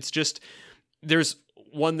stuff. It's just, there's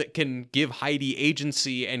one that can give Heidi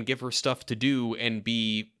agency and give her stuff to do and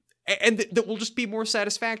that will just be more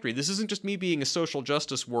satisfactory. This isn't just me being a social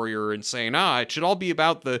justice warrior and saying, it should all be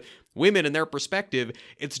about the women and their perspective.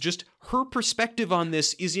 It's just her perspective on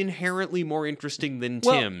this is inherently more interesting than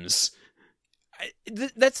Tim's.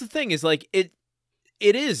 That's the thing, is it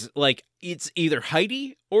is it's either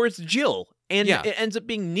Heidi or it's Jill, and it ends up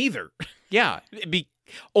being neither. Yeah.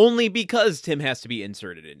 Only because Tim has to be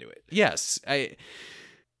inserted into it. Yes.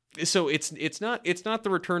 So it's not the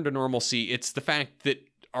return to normalcy, it's the fact that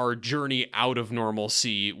our journey out of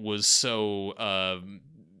normalcy was so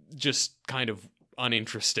just kind of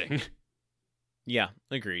uninteresting. Yeah,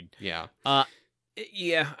 agreed. Yeah.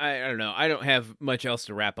 Yeah, I don't know. I don't have much else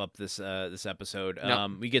to wrap up this episode.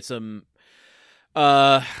 Nope. We get some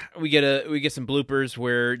we get some bloopers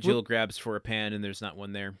where Jill grabs for a pen and there's not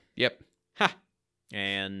one there. Yep. Ha.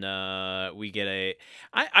 And we get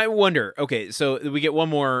I wonder, okay, so we get one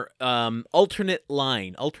more alternate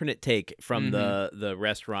take from the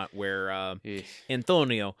restaurant where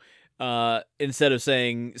Antonio, instead of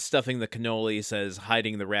saying stuffing the cannoli, says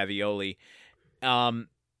hiding the ravioli. And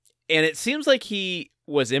it seems like he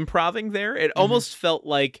was improvising there. It almost felt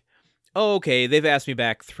like, oh, okay, they've asked me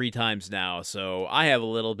back 3 times now, so I have a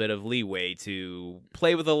little bit of leeway to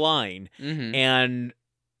play with a line. And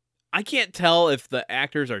I can't tell if the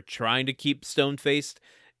actors are trying to keep stone-faced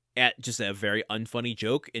at just a very unfunny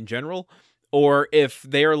joke in general, or if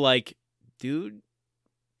they're like, dude,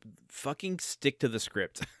 fucking stick to the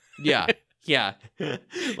script. Yeah. Yeah.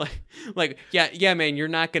 Yeah, man, you're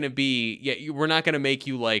not going to be, we're not going to make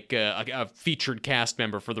you like a featured cast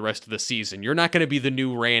member for the rest of the season. You're not going to be the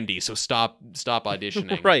new Randy, so stop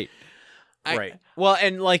auditioning. Right. Right. Well,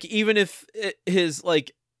 and like, even if his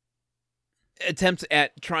like attempts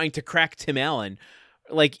at trying to crack Tim Allen,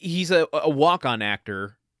 like, he's a walk-on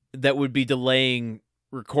actor that would be delaying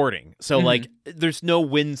recording. So like, there's no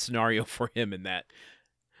win scenario for him in that.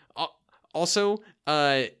 Also,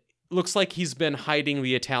 looks like he's been hiding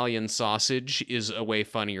the Italian sausage is a way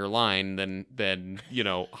funnier line than than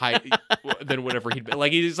whatever he'd been.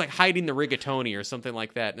 Like, he's like hiding the rigatoni or something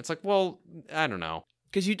like that. And it's like, well, I don't know.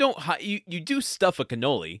 Because you don't you do stuff a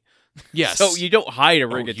cannoli. Yes. So you don't hide a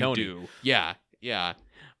rigatoni. You do. Yeah.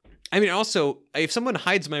 I mean, also, if someone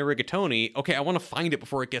hides my rigatoni, okay, I want to find it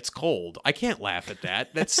before it gets cold. I can't laugh at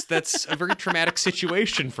that. That's a very traumatic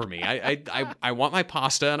situation for me. I want my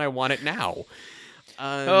pasta and I want it now.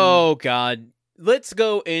 Oh, God. Let's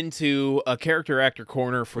go into a character actor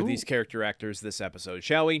corner for these character actors this episode,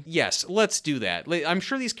 shall we? Yes, let's do that. I'm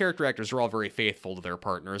sure these character actors are all very faithful to their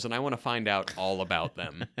partners, and I want to find out all about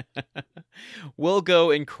them. We'll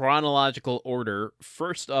go in chronological order.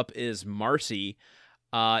 First up is Marcy.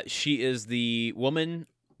 She is the woman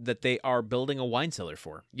that they are building a wine cellar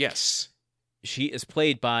for. Yes. She is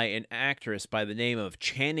played by an actress by the name of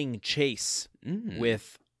Channing Chase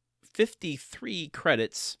with 53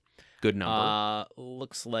 credits. Good number.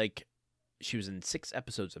 Looks like she was in 6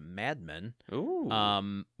 episodes of Mad Men. Ooh.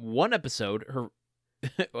 1 episode, her...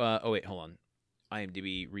 oh, wait, hold on.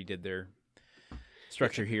 IMDb redid their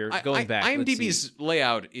structure here. Going back, IMDb's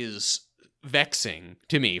layout is vexing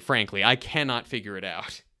to me, frankly. I cannot figure it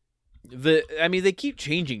out. They keep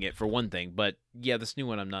changing it for one thing, but yeah, this new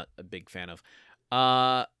one I'm not a big fan of.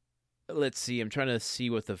 Let's see. I'm trying to see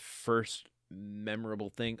what the first memorable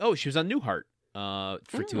thing. Oh, she was on Newhart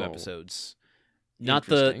for 2 episodes. Not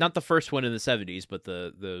the first one in the 70s, but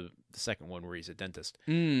the second one where he's a dentist.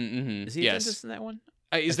 Is he a dentist in that one?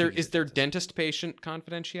 Is there dentist patient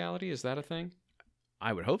confidentiality? Is that a thing?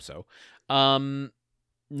 I would hope so.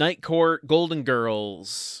 Night Court, Golden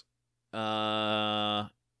Girls, Shocked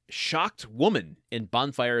Woman in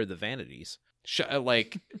Bonfire of the Vanities.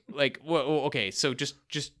 Okay, so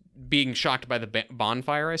just being shocked by the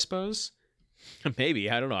bonfire, I suppose. Maybe,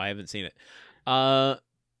 I don't know. I haven't seen it.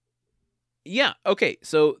 Yeah. Okay.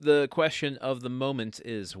 So the question of the moment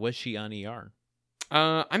is: was she on ER?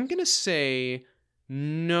 I'm gonna say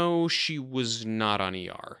no. She was not on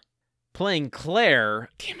ER. Playing Claire,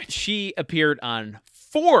 damn it, she appeared on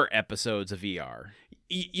 4 episodes of ER.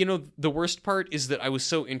 You know, the worst part is that I was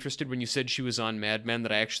so interested when you said she was on Mad Men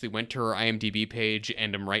that I actually went to her IMDb page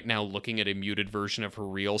and am right now looking at a muted version of her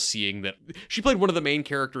reel, seeing that she played one of the main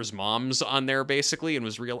character's moms on there, basically, and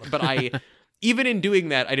was real. But even in doing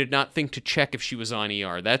that, I did not think to check if she was on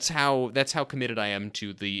ER. That's how committed I am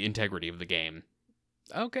to the integrity of the game.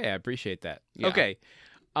 Okay, I appreciate that. Yeah. Okay.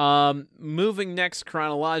 Moving next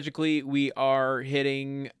chronologically, we are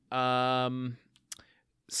hitting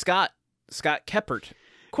Scott Keppert.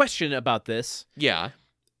 Question about this. Yeah.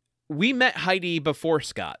 We met Heidi before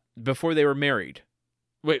Scott, before they were married.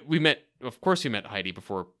 Wait, of course we met Heidi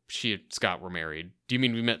before she and Scott were married. Do you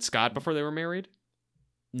mean we met Scott before they were married?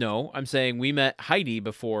 No, I'm saying we met Heidi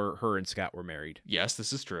before her and Scott were married. Yes,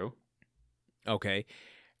 this is true. Okay.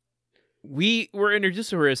 We were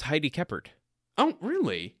introduced to her as Heidi Keppert. Oh,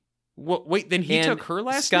 really? Wait, then he took her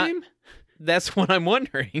last name? That's what I'm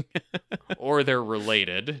wondering. Or they're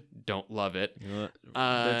related. Don't love it.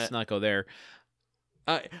 Let's not go there.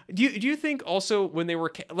 Do you think also when they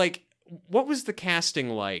were what was the casting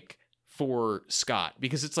like for Scott?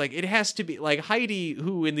 Because it's like, it has to be like Heidi,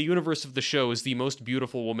 who in the universe of the show is the most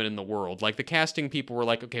beautiful woman in the world. Like, the casting people were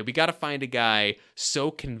like, okay, we got to find a guy so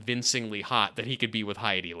convincingly hot that he could be with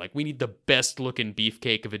Heidi. Like, we need the best looking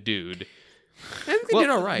beefcake of a dude. I think they did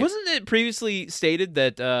all right. Wasn't it previously stated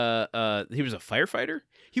that he was a firefighter?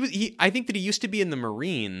 I think that he used to be in the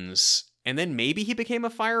Marines, and then maybe he became a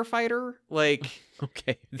firefighter. Like,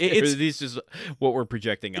 okay, it's just what we're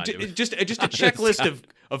projecting on. Just a checklist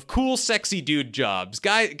of cool, sexy dude jobs.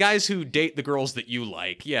 Guys who date the girls that you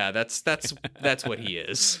like. Yeah, that's what he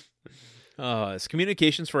is. Is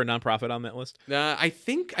communications for a nonprofit on that list? I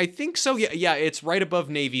think so. Yeah, it's right above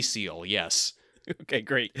Navy SEAL. Yes. Okay,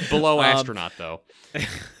 great. Below astronaut, though.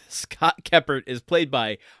 Scott Keppert is played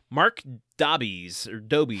by Mark Dobbies or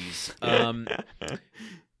Dobies.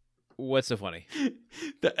 What's so funny?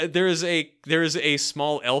 There is a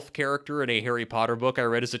small elf character in a Harry Potter book I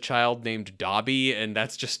read as a child named Dobby, and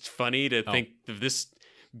that's just funny to think of this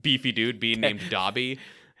beefy dude being named Dobby.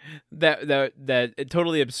 That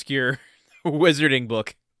totally obscure wizarding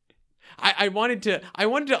book. I wanted to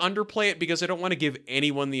underplay it because I don't want to give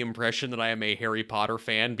anyone the impression that I am a Harry Potter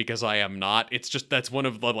fan, because I am not. It's just that's one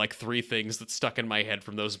of the like 3 things that stuck in my head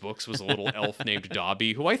from those books was a little elf named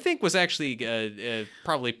Dobby, who I think was actually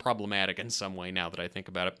probably problematic in some way now that I think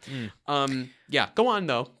about it. Yeah, go on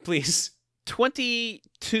though, please.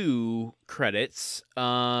 22 credits.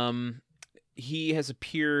 He has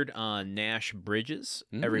appeared on Nash Bridges.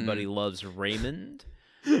 Everybody Loves Raymond.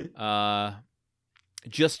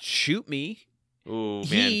 Just Shoot Me. Ooh, man.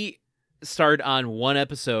 He starred on 1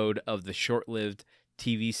 episode of the short-lived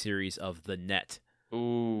TV series of The Net.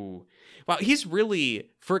 Ooh. Wow, he's really,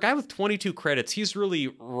 for a guy with 22 credits, he's really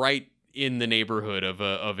right in the neighborhood of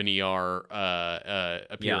an ER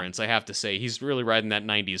appearance, I have to say. He's really right in that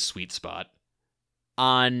 90s sweet spot.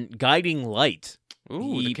 On Guiding Light,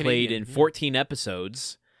 Ooh, he played in 14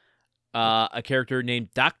 episodes a character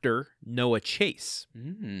named Dr. Noah Chase.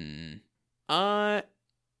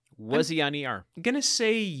 Was he on ER? I'm gonna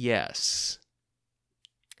say yes.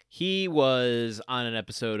 He was on an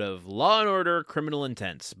episode of Law and Order Criminal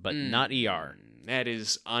Intense, but not ER. That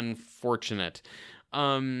is unfortunate.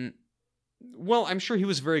 Well, I'm sure he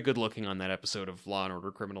was very good looking on that episode of Law and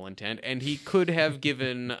Order Criminal Intent, and he could have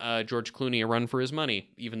given George Clooney a run for his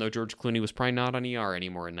money, even though George Clooney was probably not on ER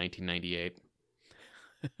anymore in 1998.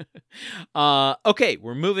 Okay,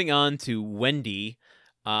 we're moving on to Wendy,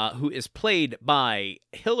 who is played by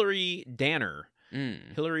Hilary Danner.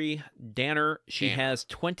 Hilary Danner, she has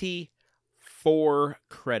 24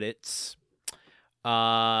 credits.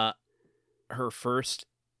 Her first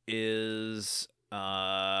is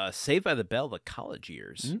Saved by the Bell, The College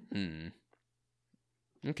Years.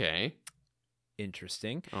 Okay.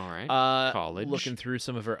 Interesting. All right. College. Looking through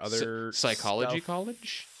some of her other Psychology stuff.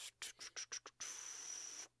 College?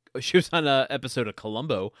 She was on an episode of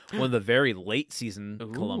Columbo, one of the very late season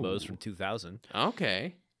Columbos from 2000.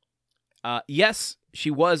 Okay. Yes,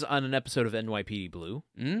 she was on an episode of NYPD Blue.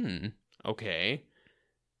 Okay.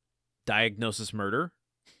 Diagnosis Murder.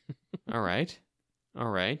 All right.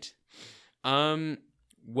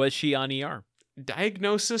 Was she on ER?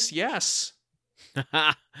 Diagnosis, yes.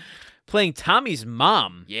 Playing Tommy's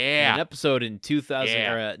mom. Yeah. In an episode in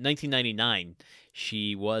 1999.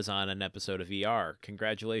 She was on an episode of ER.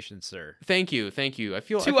 Congratulations, sir. Thank you. I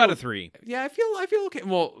feel 2 out of 3. Yeah, I feel okay.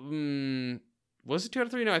 Well, was it 2 out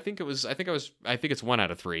of 3? No, I think it's 1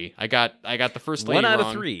 out of 3. I got the first lady 1 out wrong.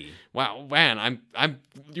 of 3. Wow, man,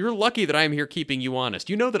 you're lucky that I'm here keeping you honest.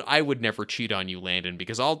 You know that I would never cheat on you, Landon,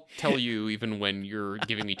 because I'll tell you even when you're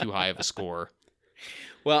giving me too high of a score.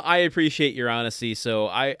 Well, I appreciate your honesty, so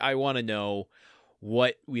I want to know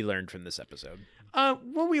what we learned from this episode.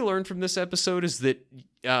 What we learned from this episode is that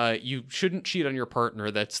you shouldn't cheat on your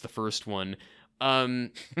partner. That's the first one.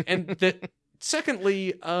 And that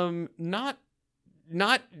secondly, not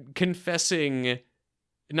confessing,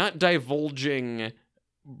 not divulging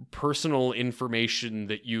personal information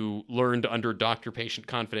that you learned under doctor-patient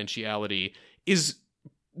confidentiality is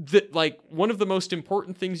like one of the most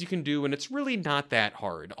important things you can do, and it's really not that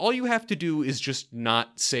hard. All you have to do is just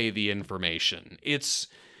not say the information. So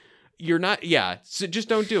just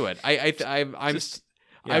don't do it. I'm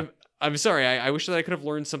sorry. I wish that I could have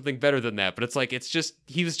learned something better than that, but it's like,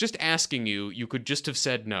 he was just asking you. You could just have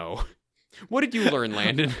said no. What did you learn,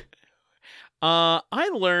 Landon? I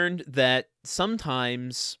learned that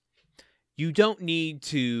sometimes you don't need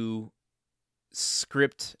to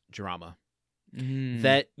script drama.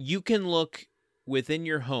 That you can look within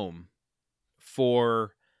your home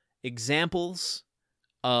for examples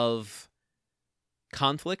of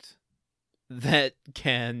conflict that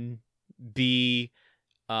can be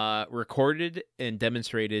recorded and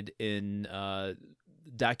demonstrated in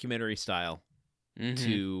documentary style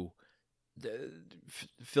to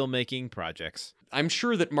filmmaking projects. I'm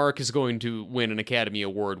sure that Mark is going to win an Academy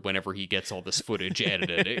Award whenever he gets all this footage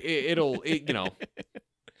edited. It'll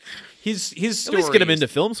his story. At least get him into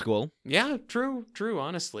film school. Yeah, true.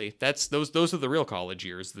 Honestly, those are the real college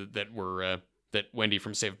years that Wendy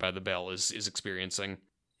from Saved by the Bell is experiencing.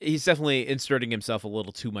 He's definitely inserting himself a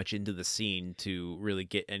little too much into the scene to really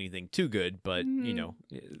get anything too good. But I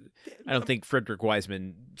don't think Frederick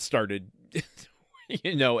Wiseman started,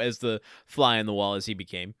 as the fly on the wall as he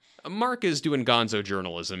became. Mark is doing gonzo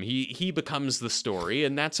journalism. He becomes the story,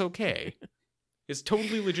 and that's okay. It's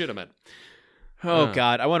totally legitimate. Oh,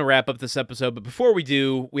 God. I want to wrap up this episode, but before we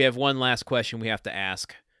do, we have one last question we have to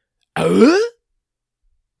ask.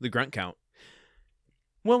 The grunt count.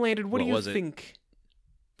 Well, Landon, what do you was it? think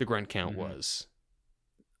the grunt count was?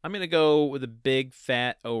 I'm going to go with a big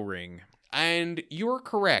fat O-ring. And you're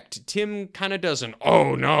correct. Tim kind of does an,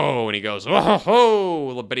 oh no, and he goes, oh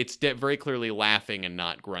ho, but it's very clearly laughing and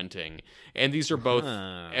not grunting. And these are both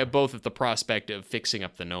at the prospect of fixing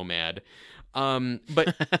up the Nomad.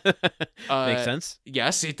 But makes sense.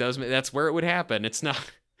 Yes, it does. That's where it would happen. It's not,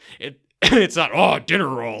 it's not, oh, dinner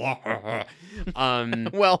roll.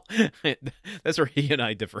 Well, that's where he and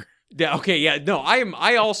I differ. Yeah. Okay. Yeah. No.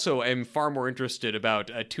 I also am far more interested about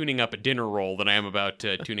tuning up a dinner roll than I am about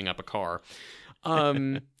tuning up a car.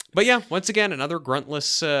 But yeah, once again, another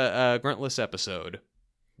gruntless episode.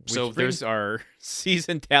 Which brings our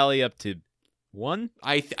season tally up to 1.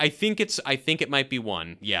 I think it might be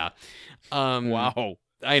 1. Yeah. Wow.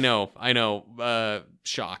 I know.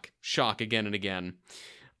 Shock again and again.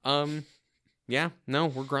 Yeah. No,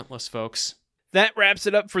 we're gruntless, folks. That wraps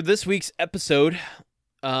it up for this week's episode.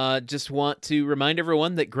 Just want to remind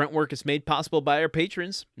everyone that Grunt Work is made possible by our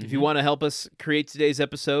patrons. Mm-hmm. If you want to help us create today's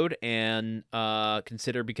episode and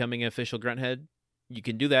consider becoming an official Grunthead, you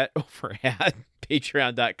can do that over at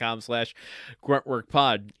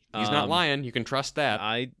patreon.com/gruntworkpod. He's not lying. You can trust that.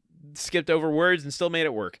 I skipped over words and still made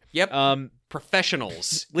it work. Yep.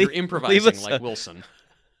 Professionals. You're improvising like Wilson.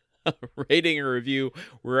 A rating or review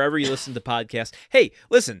wherever you listen to podcasts. Hey,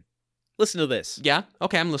 listen to this. Yeah.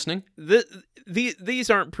 Okay, I'm listening.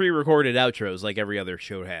 These aren't pre-recorded outros like every other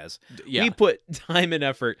show has. Yeah. We put time and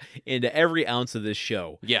effort into every ounce of this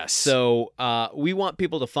show. Yes. So we want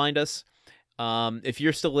people to find us. If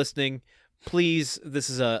you're still listening, please,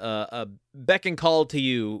 this is a beck and call to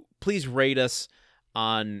you. Please rate us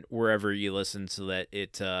on wherever you listen so that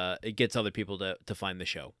it gets other people to find the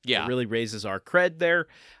show. Yeah. It really raises our cred there.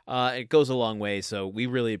 It goes a long way, so we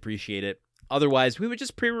really appreciate it. Otherwise, we would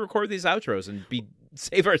just pre-record these outros and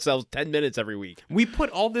save ourselves 10 minutes every week. We put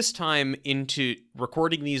all this time into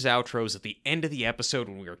recording these outros at the end of the episode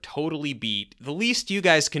when we are totally beat. The least you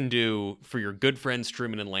guys can do for your good friends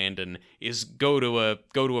Truman and Landon is go to a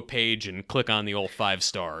page and click on the old 5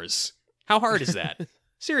 stars. How hard is that?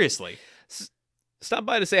 Seriously. Stop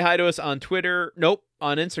by to say hi to us on Twitter. Nope,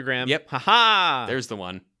 on Instagram. Yep. Haha. There's the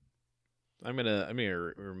one. I'm gonna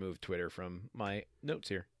remove Twitter from my notes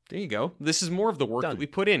here. There you go. This is more of the work that we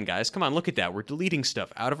put in, guys. Come on, look at that. We're deleting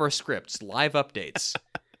stuff out of our scripts, live updates.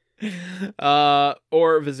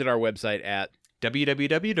 Or visit our website at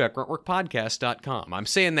www.gruntworkpodcast.com. I'm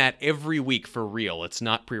saying that every week for real. It's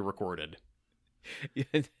not pre-recorded.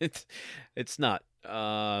 It's not.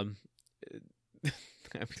 I'm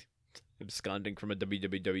absconding from a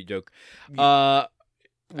www joke. I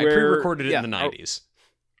pre-recorded it in the 90s.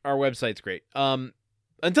 Our website's great.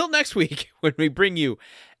 Until next week, when we bring you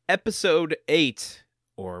episode 8,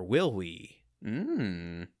 or will we?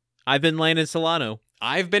 I've been Landon Solano.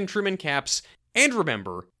 I've been Truman Caps. And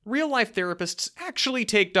remember, real-life therapists actually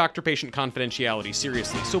take doctor-patient confidentiality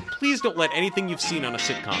seriously, so please don't let anything you've seen on a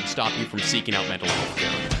sitcom stop you from seeking out mental health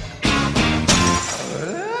care.